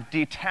I've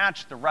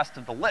detached the rest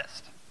of the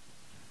list.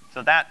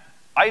 So that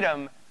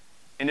item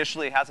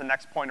initially has a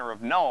next pointer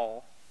of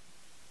null,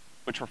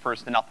 which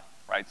refers to nothing,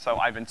 right? So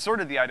I've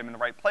inserted the item in the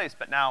right place,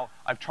 but now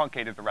I've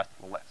truncated the rest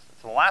of the list.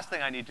 So the last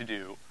thing I need to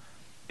do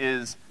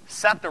is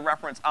set the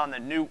reference on the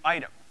new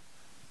item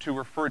to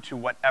refer to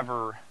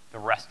whatever the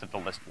rest of the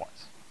list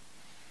was.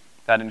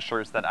 That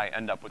ensures that I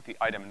end up with the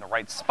item in the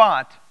right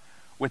spot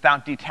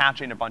without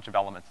detaching a bunch of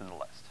elements in the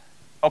list.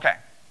 Okay,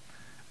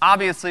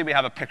 obviously we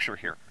have a picture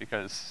here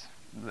because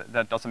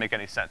that doesn't make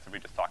any sense if we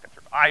just talk it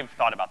through. I've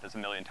thought about this a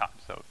million times,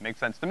 so it makes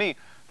sense to me,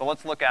 but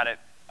let's look at it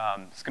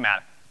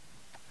schematic.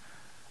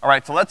 All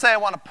right, so let's say I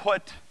want to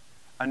put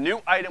a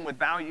new item with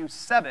value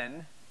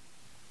 7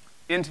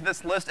 into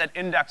this list at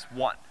index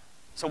 1.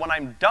 So when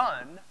I'm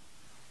done,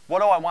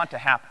 what do I want to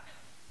happen?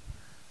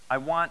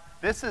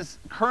 This is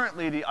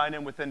currently the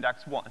item with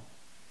index 1.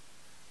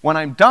 When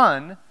I'm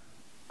done,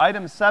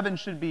 item 7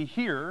 should be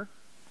here,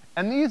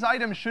 and these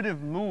items should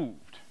have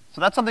moved.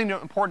 So that's something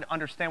important to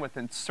understand with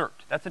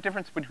insert. That's the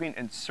difference between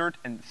insert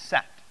and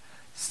set.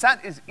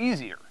 Set is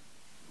easier,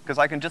 because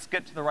I can just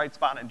get to the right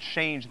spot and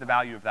change the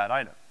value of that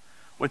item.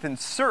 With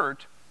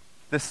insert,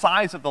 the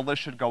size of the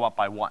list should go up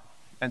by 1.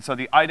 And so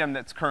the item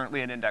that's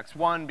currently in index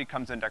 1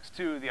 becomes index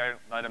 2, the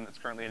item that's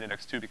currently in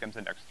index 2 becomes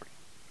index 3.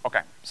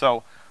 Okay,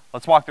 so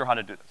let's walk through how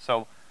to do this.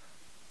 So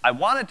I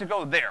want it to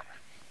go there.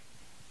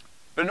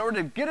 But in order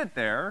to get it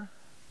there,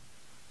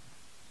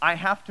 I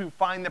have to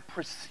find the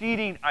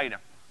preceding item.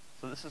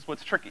 So this is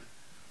what's tricky.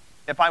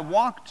 If I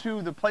walk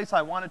to the place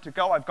I want it to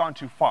go, I've gone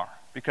too far,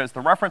 because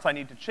the reference I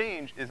need to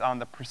change is on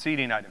the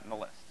preceding item in the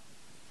list.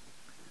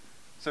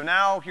 So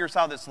now here's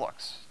how this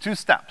looks. 2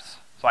 steps.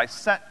 So I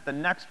set the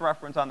next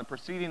reference on the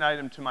preceding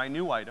item to my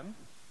new item.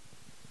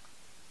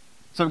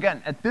 So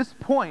again, at this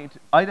point,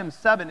 item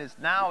 7 is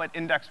now at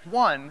index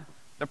 1.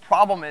 The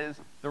problem is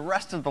the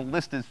rest of the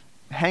list is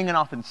hanging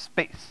off in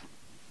space.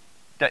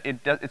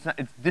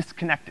 It's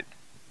disconnected.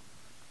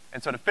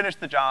 And so to finish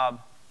the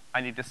job,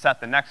 I need to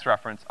set the next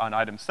reference on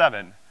item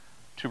 7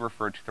 to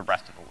refer to the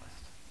rest of the list.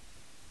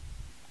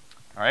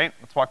 All right,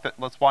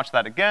 let's watch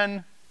that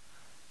again.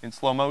 In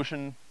slow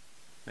motion,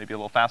 maybe a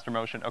little faster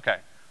motion. Okay.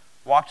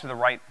 Walk to the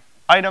right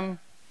item,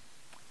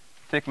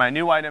 take my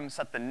new item,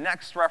 set the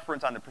next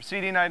reference on the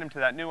preceding item to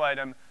that new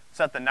item,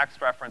 set the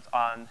next reference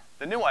on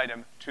the new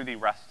item to the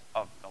rest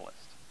of the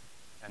list.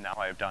 And now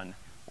I have done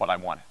what I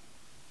wanted.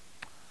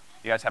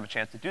 You guys have a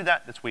chance to do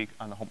that this week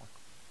on the homework.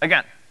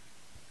 Again,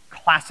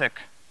 classic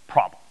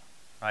problem,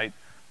 right?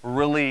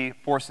 Really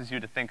forces you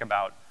to think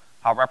about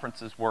how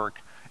references work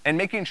and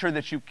making sure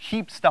that you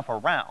keep stuff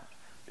around.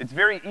 It's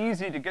very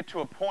easy to get to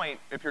a point,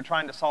 if you're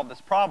trying to solve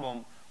this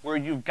problem, where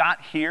you've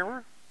got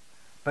here,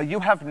 but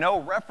you have no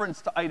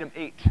reference to item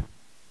 8.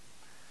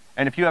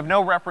 And if you have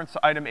no reference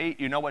to item 8,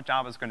 you know what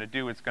Java is going to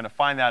do. It's going to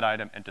find that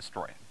item and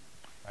destroy it,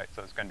 right?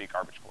 So it's going to be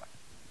garbage collected.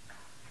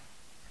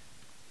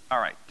 All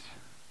right.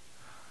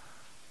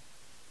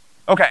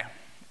 Okay,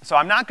 so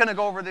I'm not going to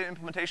go over the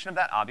implementation of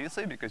that,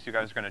 obviously, because you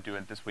guys are going to do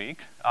it this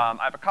week. I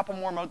have a couple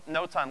more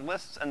notes on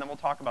lists, and then we'll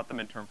talk about the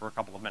midterm for a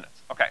couple of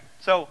minutes. Okay,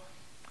 so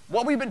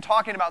what we've been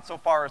talking about so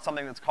far is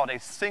something that's called a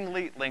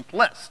singly linked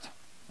list.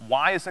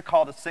 Why is it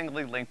called a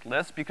singly linked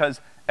list?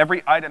 Because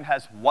every item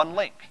has one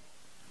link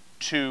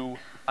to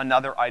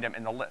another item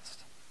in the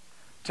list.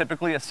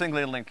 Typically, a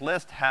singly linked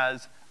list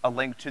has a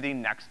link to the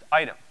next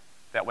item.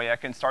 That way I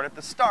can start at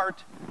the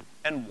start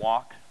and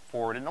walk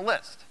forward in the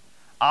list.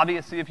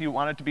 Obviously, if you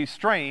want it to be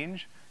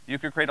strange, you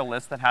could create a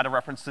list that had a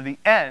reference to the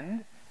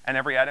end, and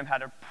every item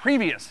had a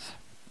previous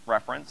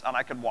reference, and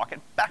I could walk it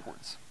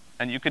backwards.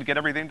 And you could get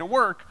everything to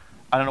work.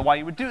 I don't know why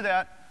you would do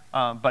that,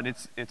 but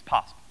it's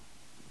possible.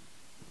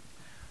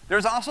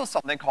 There's also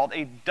something called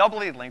a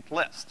doubly linked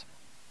list.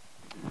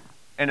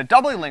 In a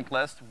doubly linked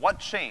list, what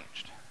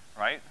changed,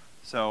 right?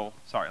 So,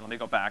 sorry, let me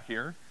go back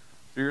here.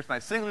 So here's my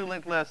singly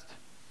linked list.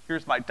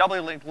 Here's my doubly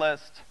linked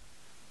list.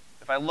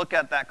 If I look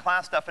at that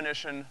class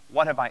definition,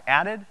 what have I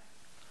added?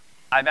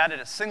 I've added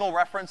a single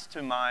reference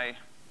to my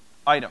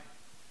item.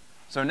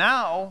 So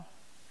now,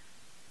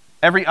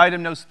 every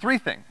item knows 3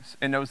 things.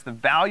 It knows the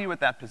value at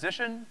that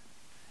position,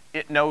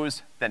 it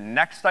knows the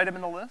next item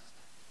in the list,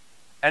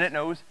 and it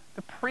knows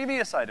the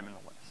previous item in the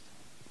list.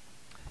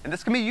 And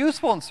this can be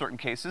useful in certain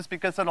cases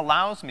because it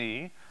allows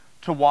me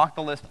to walk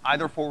the list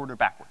either forward or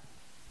backward.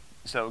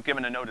 So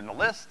given a node in the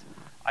list,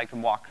 I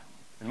can walk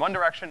in one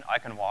direction, I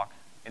can walk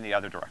in the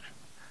other direction.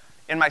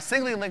 In my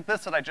singly linked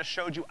list that I just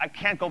showed you, I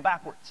can't go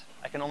backwards.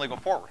 I can only go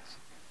forwards.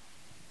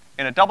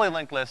 In a doubly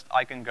linked list,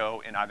 I can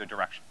go in either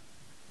direction.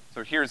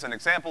 So here's an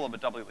example of a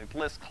doubly linked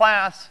list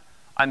class.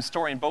 I'm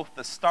storing both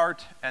the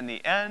start and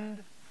the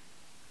end.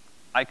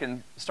 I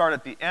can start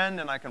at the end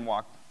and I can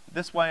walk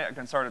this way. I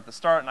can start at the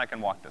start and I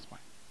can walk this way.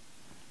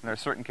 And there are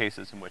certain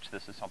cases in which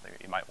this is something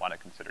that you might want to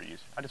consider using.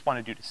 I just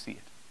wanted you to see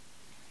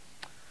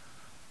it.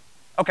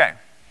 Okay.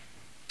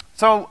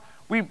 So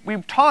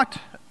we've talked,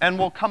 and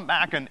we'll come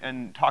back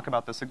and talk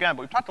about this again,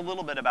 but we've talked a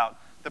little bit about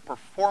the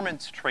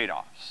performance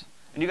trade-offs.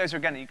 And you guys are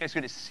going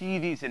to see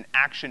these in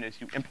action as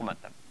you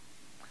implement them.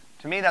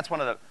 To me, that's one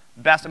of the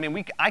best. I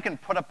mean, I can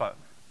put up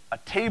a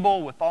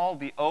table with all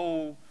the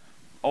O1,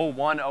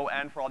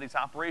 ON for all these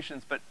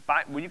operations, but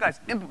when you guys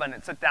implement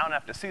it, sit down and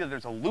have to see that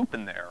there's a loop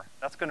in there,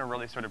 that's going to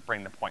really sort of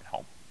bring the point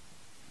home.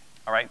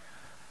 All right?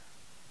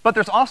 But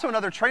there's also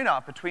another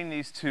trade-off between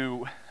these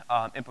two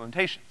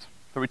implementations.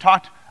 So we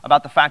talked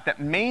about the fact that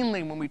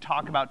mainly when we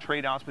talk about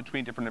trade-offs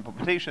between different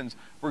implementations,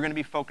 we're going to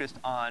be focused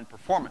on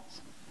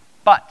performance.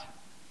 But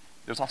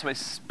there's also a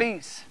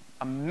space,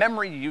 a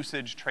memory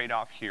usage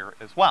trade-off here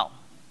as well.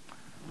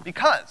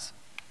 Because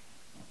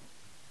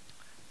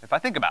if I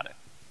think about it,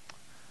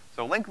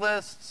 so linked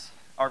lists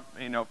are,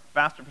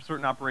 faster for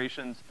certain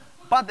operations,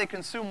 but they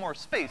consume more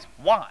space.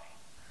 Why?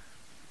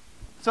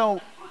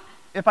 So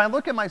if I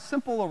look at my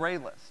simple array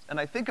list and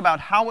I think about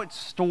how it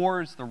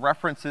stores the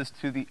references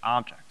to the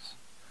objects.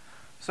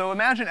 So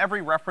imagine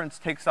every reference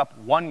takes up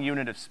 1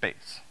 unit of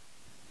space.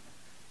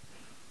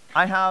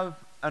 I have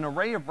an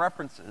array of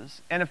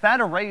references, and if that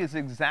array is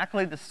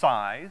exactly the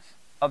size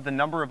of the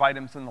number of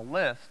items in the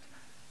list,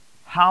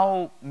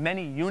 how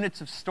many units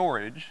of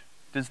storage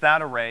does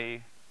that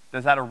array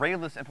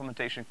list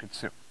implementation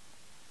consume?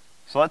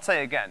 So let's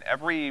say, again,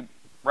 every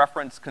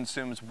reference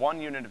consumes 1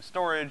 unit of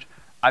storage.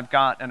 I've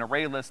got an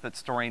array list that's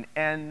storing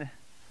n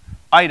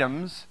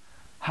items.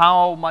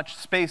 How much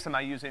space am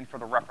I using for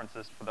the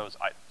references for those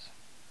items?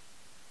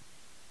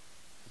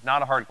 It's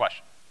not a hard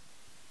question.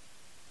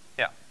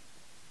 Yeah,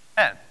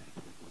 n.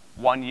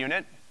 1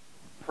 unit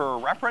per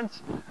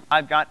reference.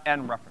 I've got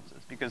n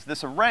references, because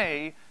this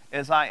array,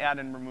 as I add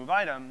and remove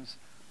items,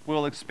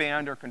 will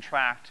expand or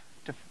contract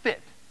to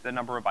fit the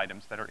number of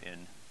items that are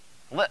in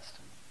the list.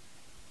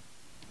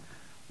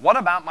 What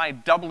about my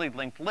doubly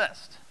linked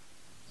list?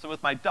 So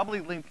with my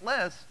doubly linked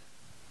list,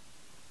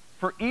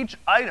 for each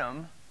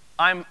item,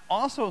 I'm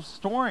also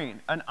storing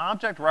an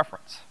object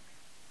reference.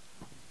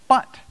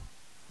 But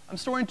I'm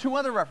storing 2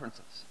 other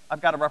references.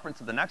 I've got a reference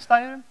to the next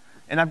item,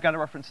 and I've got a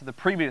reference to the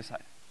previous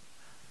item.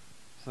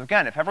 So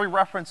again, if every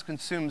reference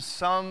consumes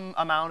some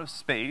amount of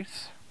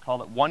space,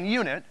 call it 1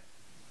 unit,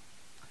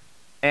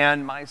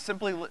 and my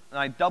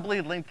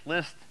doubly linked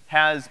list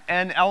has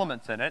n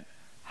elements in it,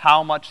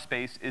 how much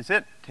space is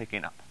it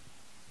taking up?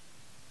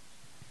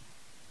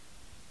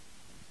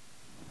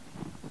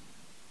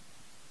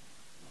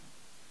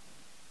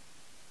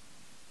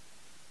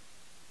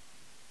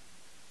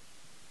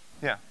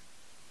 Yeah.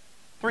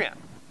 3n.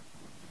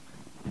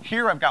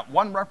 Here I've got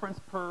 1 reference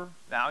per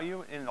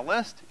value in the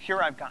list.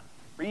 Here I've got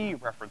 3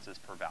 references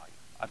per value.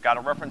 I've got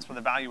a reference for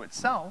the value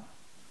itself,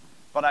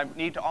 but I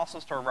need to also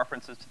store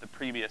references to the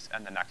previous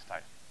and the next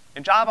item.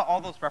 In Java,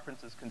 all those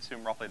references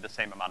consume roughly the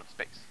same amount of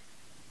space.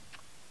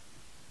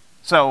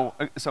 So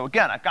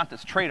again, I've got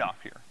this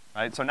trade-off here,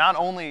 right? So not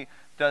only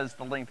does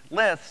the linked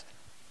list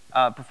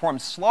perform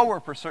slower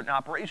for certain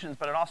operations,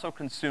 but it also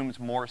consumes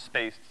more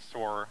space to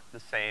store the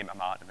same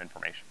amount of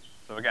information.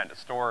 So again, to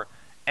store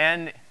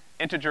n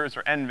integers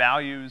or n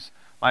values,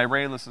 my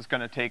array list is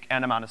gonna take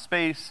n amount of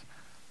space.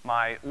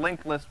 My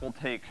linked list will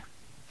take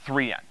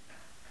 3n.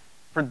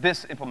 For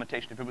this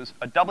implementation, if it was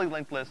a doubly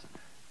linked list,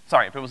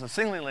 sorry, if it was a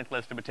singly linked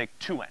list, it would take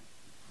 2n.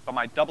 But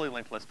my doubly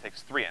linked list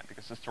takes 3n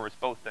because it stores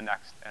both the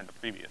next and the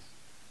previous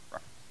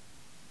reference.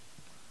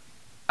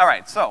 All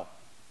right, so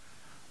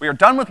we are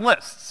done with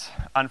lists.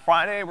 On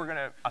Friday, we're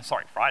gonna,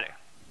 Friday.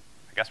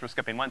 I guess we're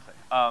skipping Wednesday.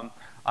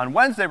 On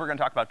Wednesday, we're gonna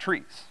talk about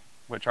trees,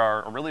 which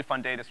are a really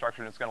fun data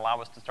structure, and it's gonna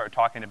allow us to start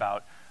talking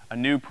about a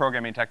new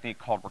programming technique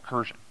called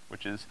recursion,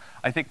 which is,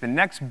 I think, the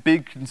next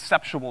big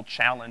conceptual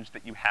challenge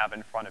that you have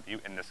in front of you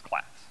in this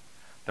class.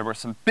 There were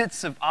some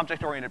bits of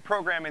object-oriented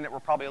programming that were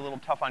probably a little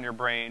tough on your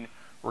brain.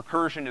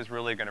 Recursion is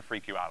really gonna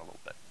freak you out a little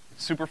bit.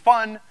 It's super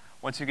fun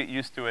once you get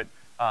used to it,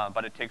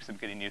 but it takes some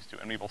getting used to,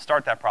 and we will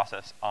start that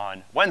process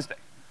on Wednesday.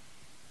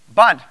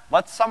 But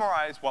let's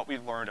summarize what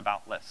we've learned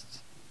about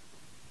lists.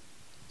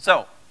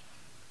 So,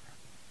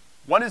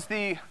 what is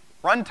the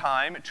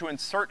runtime to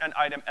insert an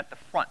item at the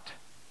front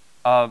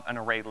of an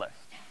array list?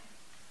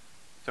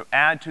 So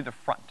add to the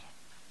front.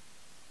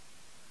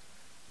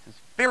 This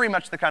is very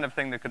much the kind of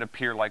thing that could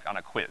appear like on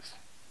a quiz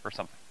or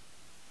something.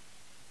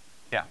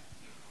 Yeah.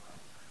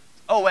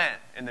 It's ON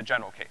in the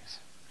general case.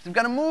 So I've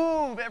got to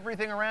move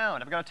everything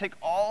around. I've got to take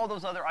all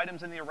those other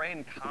items in the array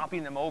and copy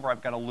them over.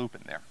 I've got a loop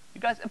in there.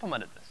 You guys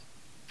implemented this.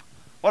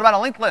 What about a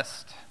linked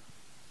list?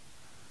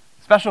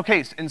 Special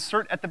case,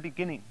 insert at the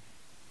beginning.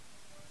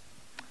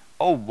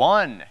 Oh,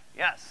 1,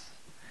 yes.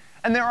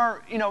 And there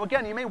are,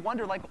 again, you may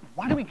wonder, like,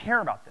 why do we care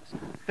about this?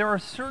 There are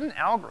certain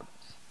algorithms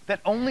that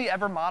only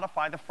ever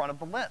modify the front of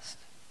the list.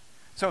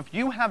 So if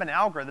you have an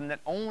algorithm that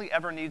only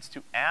ever needs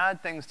to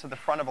add things to the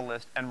front of a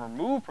list and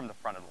remove from the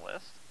front of the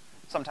list,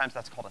 sometimes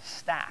that's called a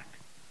stack,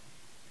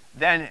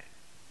 then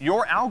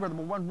your algorithm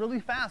will run really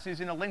fast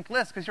using a linked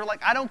list because you're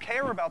like, I don't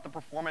care about the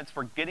performance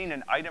for getting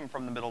an item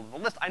from the middle of the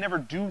list. I never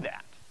do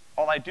that.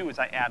 All I do is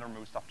I add or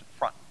remove stuff to the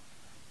front.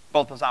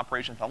 Both those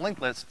operations on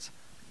linked lists,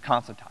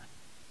 constant time.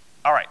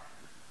 All right.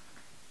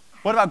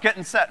 What about get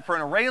and set? For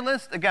an array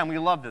list, again, we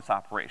love this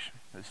operation.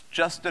 It's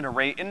just an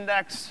array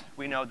index.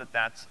 We know that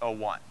that's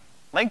 01.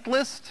 Linked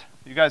list,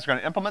 you guys are going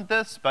to implement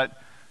this,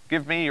 but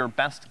give me your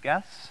best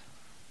guess.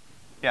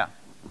 Yeah.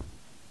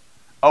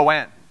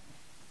 ON.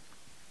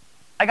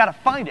 I got to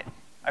find it.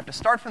 I have to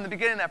start from the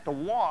beginning. I have to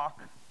walk.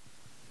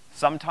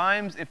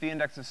 Sometimes, if the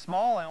index is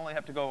small, I only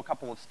have to go a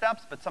couple of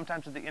steps, but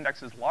sometimes if the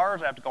index is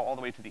large, I have to go all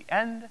the way to the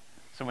end.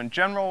 So in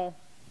general,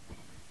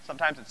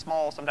 sometimes it's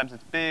small, sometimes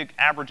it's big.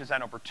 Average is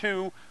n over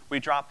 2. We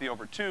drop the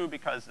over 2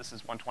 because this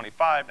is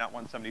 125, not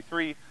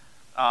 173,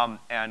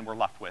 and we're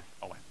left with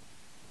ON.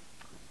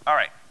 All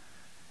right.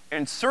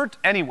 Insert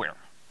anywhere.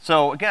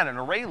 So again, an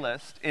array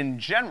list, in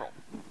general,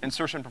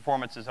 insertion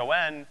performance is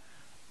ON.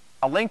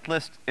 A linked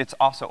list, it's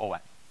also ON.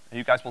 And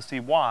you guys will see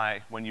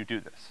why when you do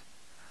this.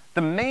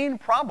 The main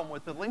problem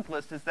with the linked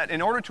list is that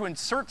in order to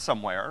insert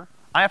somewhere,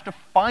 I have to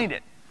find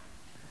it.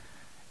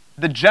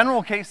 The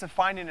general case of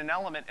finding an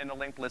element in a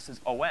linked list is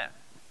ON.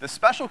 The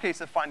special case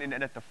of finding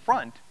it at the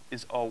front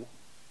is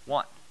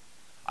O1.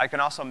 I can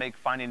also make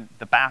finding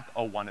the back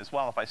O1 as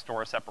well if I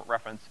store a separate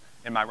reference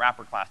in my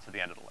wrapper class to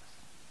the end of the list.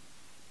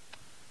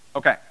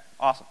 Okay,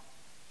 awesome.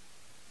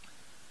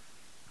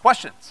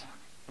 Questions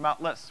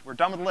about lists? We're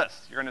done with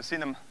lists. You're gonna see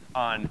them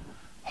on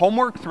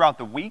homework throughout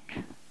the week.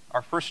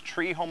 Our first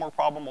tree homework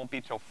problem won't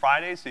be till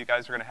Friday, so you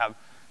guys are gonna have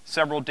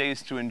several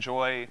days to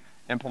enjoy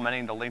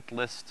implementing the linked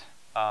list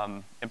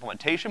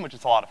implementation, which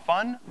is a lot of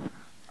fun.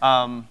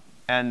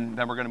 And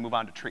then we're gonna move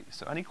on to trees.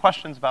 So any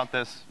questions about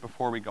this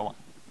before we go on?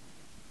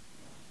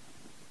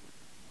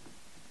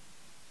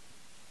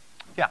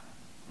 Yeah.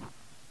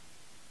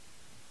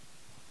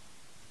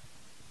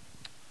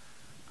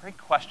 Great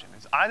question.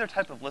 Is either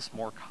type of list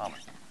more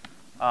common?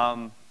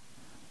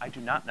 I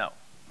do not know.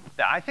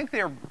 I think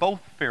they are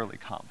both fairly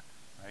common,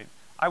 right?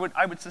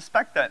 I would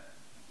suspect that,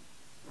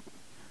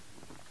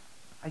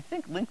 I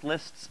think linked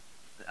lists,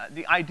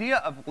 the idea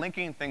of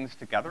linking things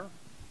together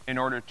in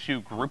order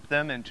to group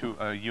them into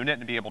a unit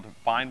and be able to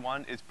find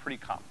one is pretty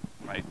common,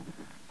 right?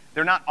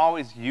 They're not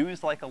always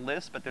used like a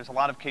list, but there's a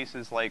lot of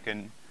cases like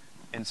in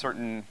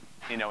certain,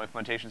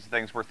 implementations of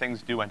things where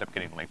things do end up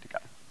getting linked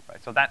together,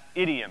 right? So that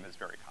idiom is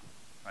very common,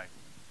 right?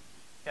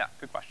 Yeah,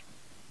 good question.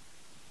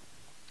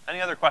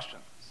 Any other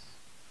questions?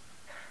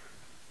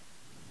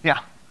 Yeah.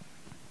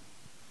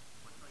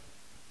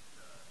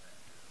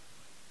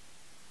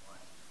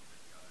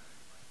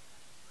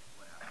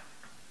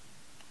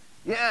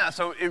 Yeah,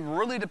 so it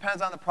really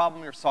depends on the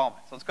problem you're solving.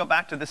 So let's go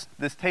back to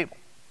this table.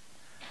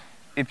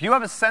 if you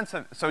have a sense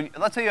of, so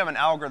let's say you have an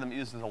algorithm that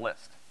uses a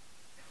list,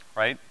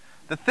 right?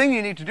 The thing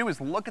you need to do is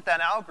look at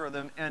that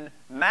algorithm and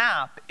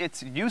map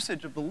its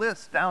usage of the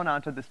list down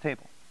onto this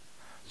table.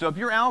 So if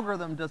your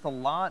algorithm does a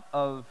lot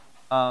of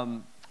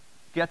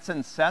gets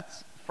and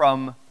sets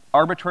from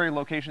arbitrary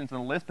locations in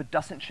the list but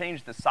doesn't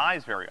change the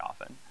size very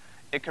often,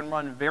 it can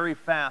run very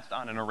fast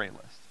on an array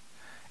list.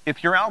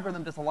 If your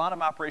algorithm does a lot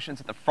of operations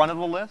at the front of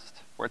the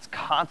list, where it's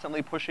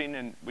constantly pushing,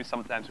 and we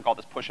sometimes call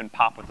this push and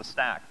pop with the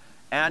stack,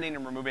 adding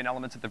and removing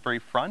elements at the very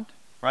front,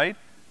 right,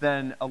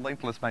 then a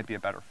linked list might be a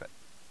better fit.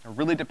 It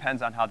really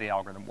depends on how the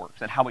algorithm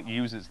works and how it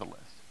uses the list,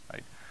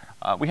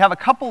 right? We have a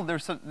couple,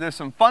 there's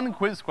some fun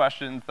quiz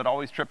questions that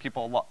always trip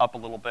people up a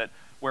little bit,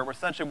 where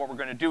essentially what we're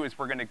gonna do is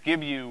we're gonna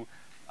give you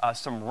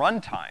some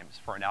run times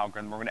for an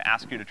algorithm. We're gonna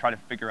ask you to try to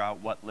figure out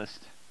what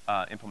list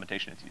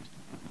implementation it's used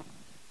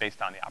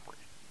based on the operation.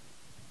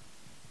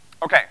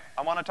 Okay,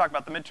 I wanna talk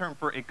about the midterm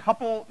for a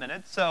couple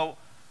minutes. So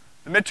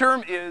the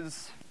midterm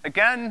is,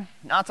 again,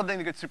 not something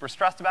to get super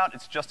stressed about.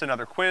 It's just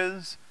another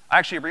quiz. I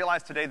actually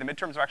realized today the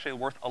midterms are actually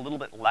worth a little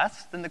bit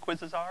less than the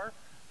quizzes are,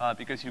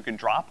 because you can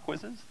drop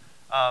quizzes.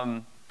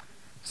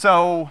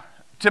 So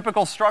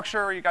typical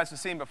structure you guys have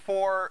seen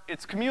before,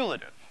 it's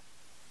cumulative.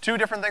 Two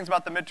different things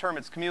about the midterm,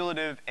 it's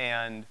cumulative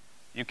and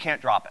you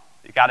can't drop it.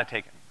 You gotta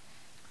take it.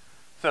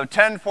 So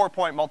 10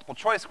 4-point multiple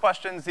choice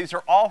questions. These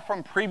are all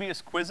from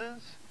previous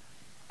quizzes.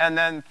 And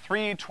then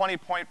 3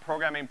 20-point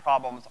programming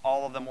problems.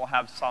 All of them will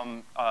have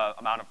some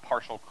amount of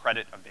partial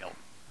credit available.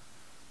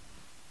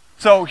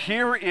 So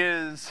here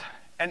is,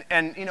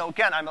 and you know,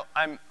 again,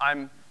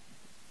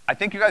 I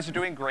think you guys are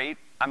doing great.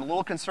 I'm a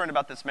little concerned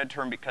about this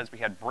midterm because we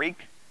had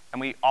break, and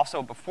we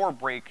also, before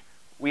break,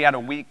 we had a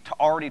week to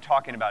already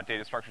talking about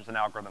data structures and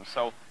algorithms.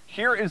 So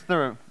here is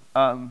the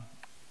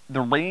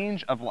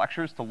range of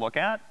lectures to look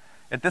at.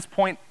 At this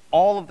point,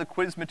 all of the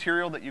quiz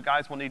material that you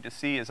guys will need to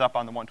see is up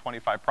on the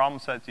 125 problem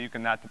set, so you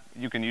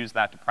can use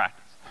that to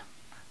practice.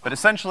 But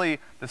essentially,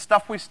 the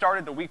stuff we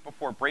started the week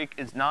before break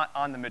is not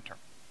on the midterm.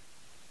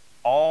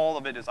 All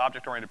of it is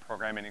object-oriented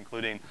programming,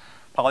 including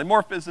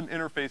polymorphism,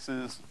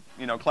 interfaces,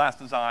 you know, class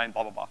design,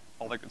 blah, blah, blah,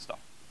 all that good stuff.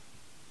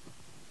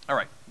 All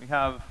right, we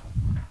have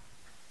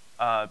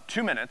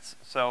 2 minutes,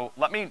 so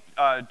let me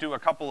do a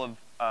couple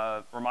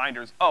of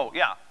reminders. Oh,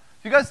 yeah,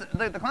 you guys,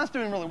 the class is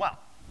doing really well,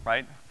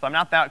 right? So I'm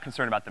not that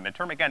concerned about the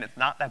midterm. Again, it's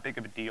not that big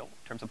of a deal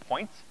in terms of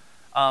points.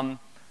 But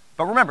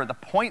remember, the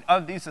point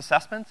of these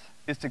assessments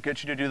is to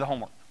get you to do the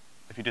homework.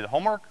 If you do the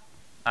homework,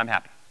 I'm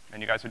happy.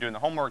 And you guys are doing the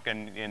homework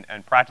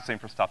and practicing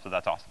for stuff, so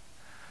that's awesome.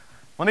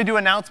 Let me do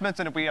announcements,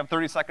 and if we have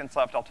 30 seconds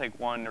left, I'll take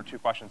 1 or 2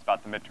 questions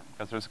about the midterm,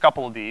 because there's a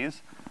couple of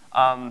these.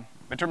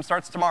 Midterm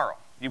starts tomorrow.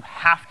 You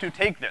have to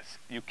take this.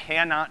 You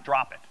cannot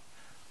drop it.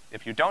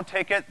 If you don't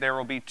take it, there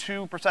will be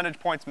 2 percentage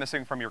points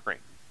missing from your grade.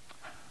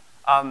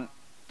 To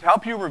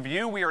help you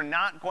review, we are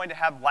not going to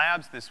have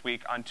labs this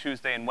week on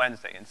Tuesday and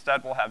Wednesday.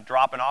 Instead, we'll have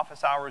drop-in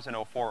office hours in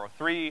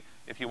 0403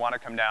 if you want to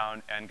come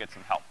down and get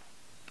some help.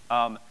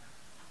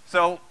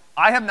 So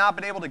I have not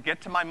been able to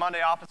get to my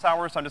Monday office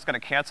hours, so I'm just going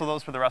to cancel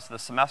those for the rest of the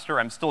semester.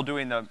 I'm still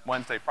doing the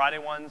Wednesday, Friday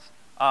ones.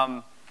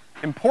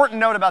 Important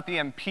note about the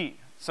MP.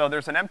 So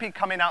there's an MP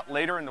coming out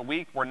later in the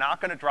week. We're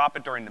not going to drop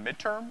it during the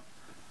midterm.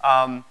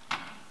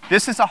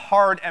 This is a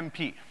hard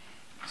MP,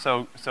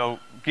 so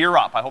gear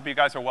up. I hope you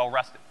guys are well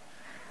rested.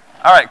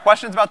 All right,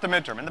 questions about the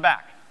midterm in the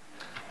back.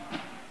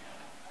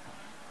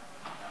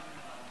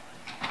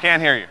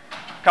 Can't hear you.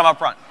 Come up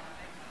front.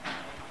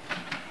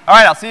 All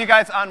right, I'll see you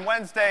guys on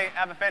Wednesday.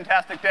 Have a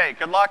fantastic day.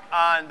 Good luck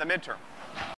on the midterm.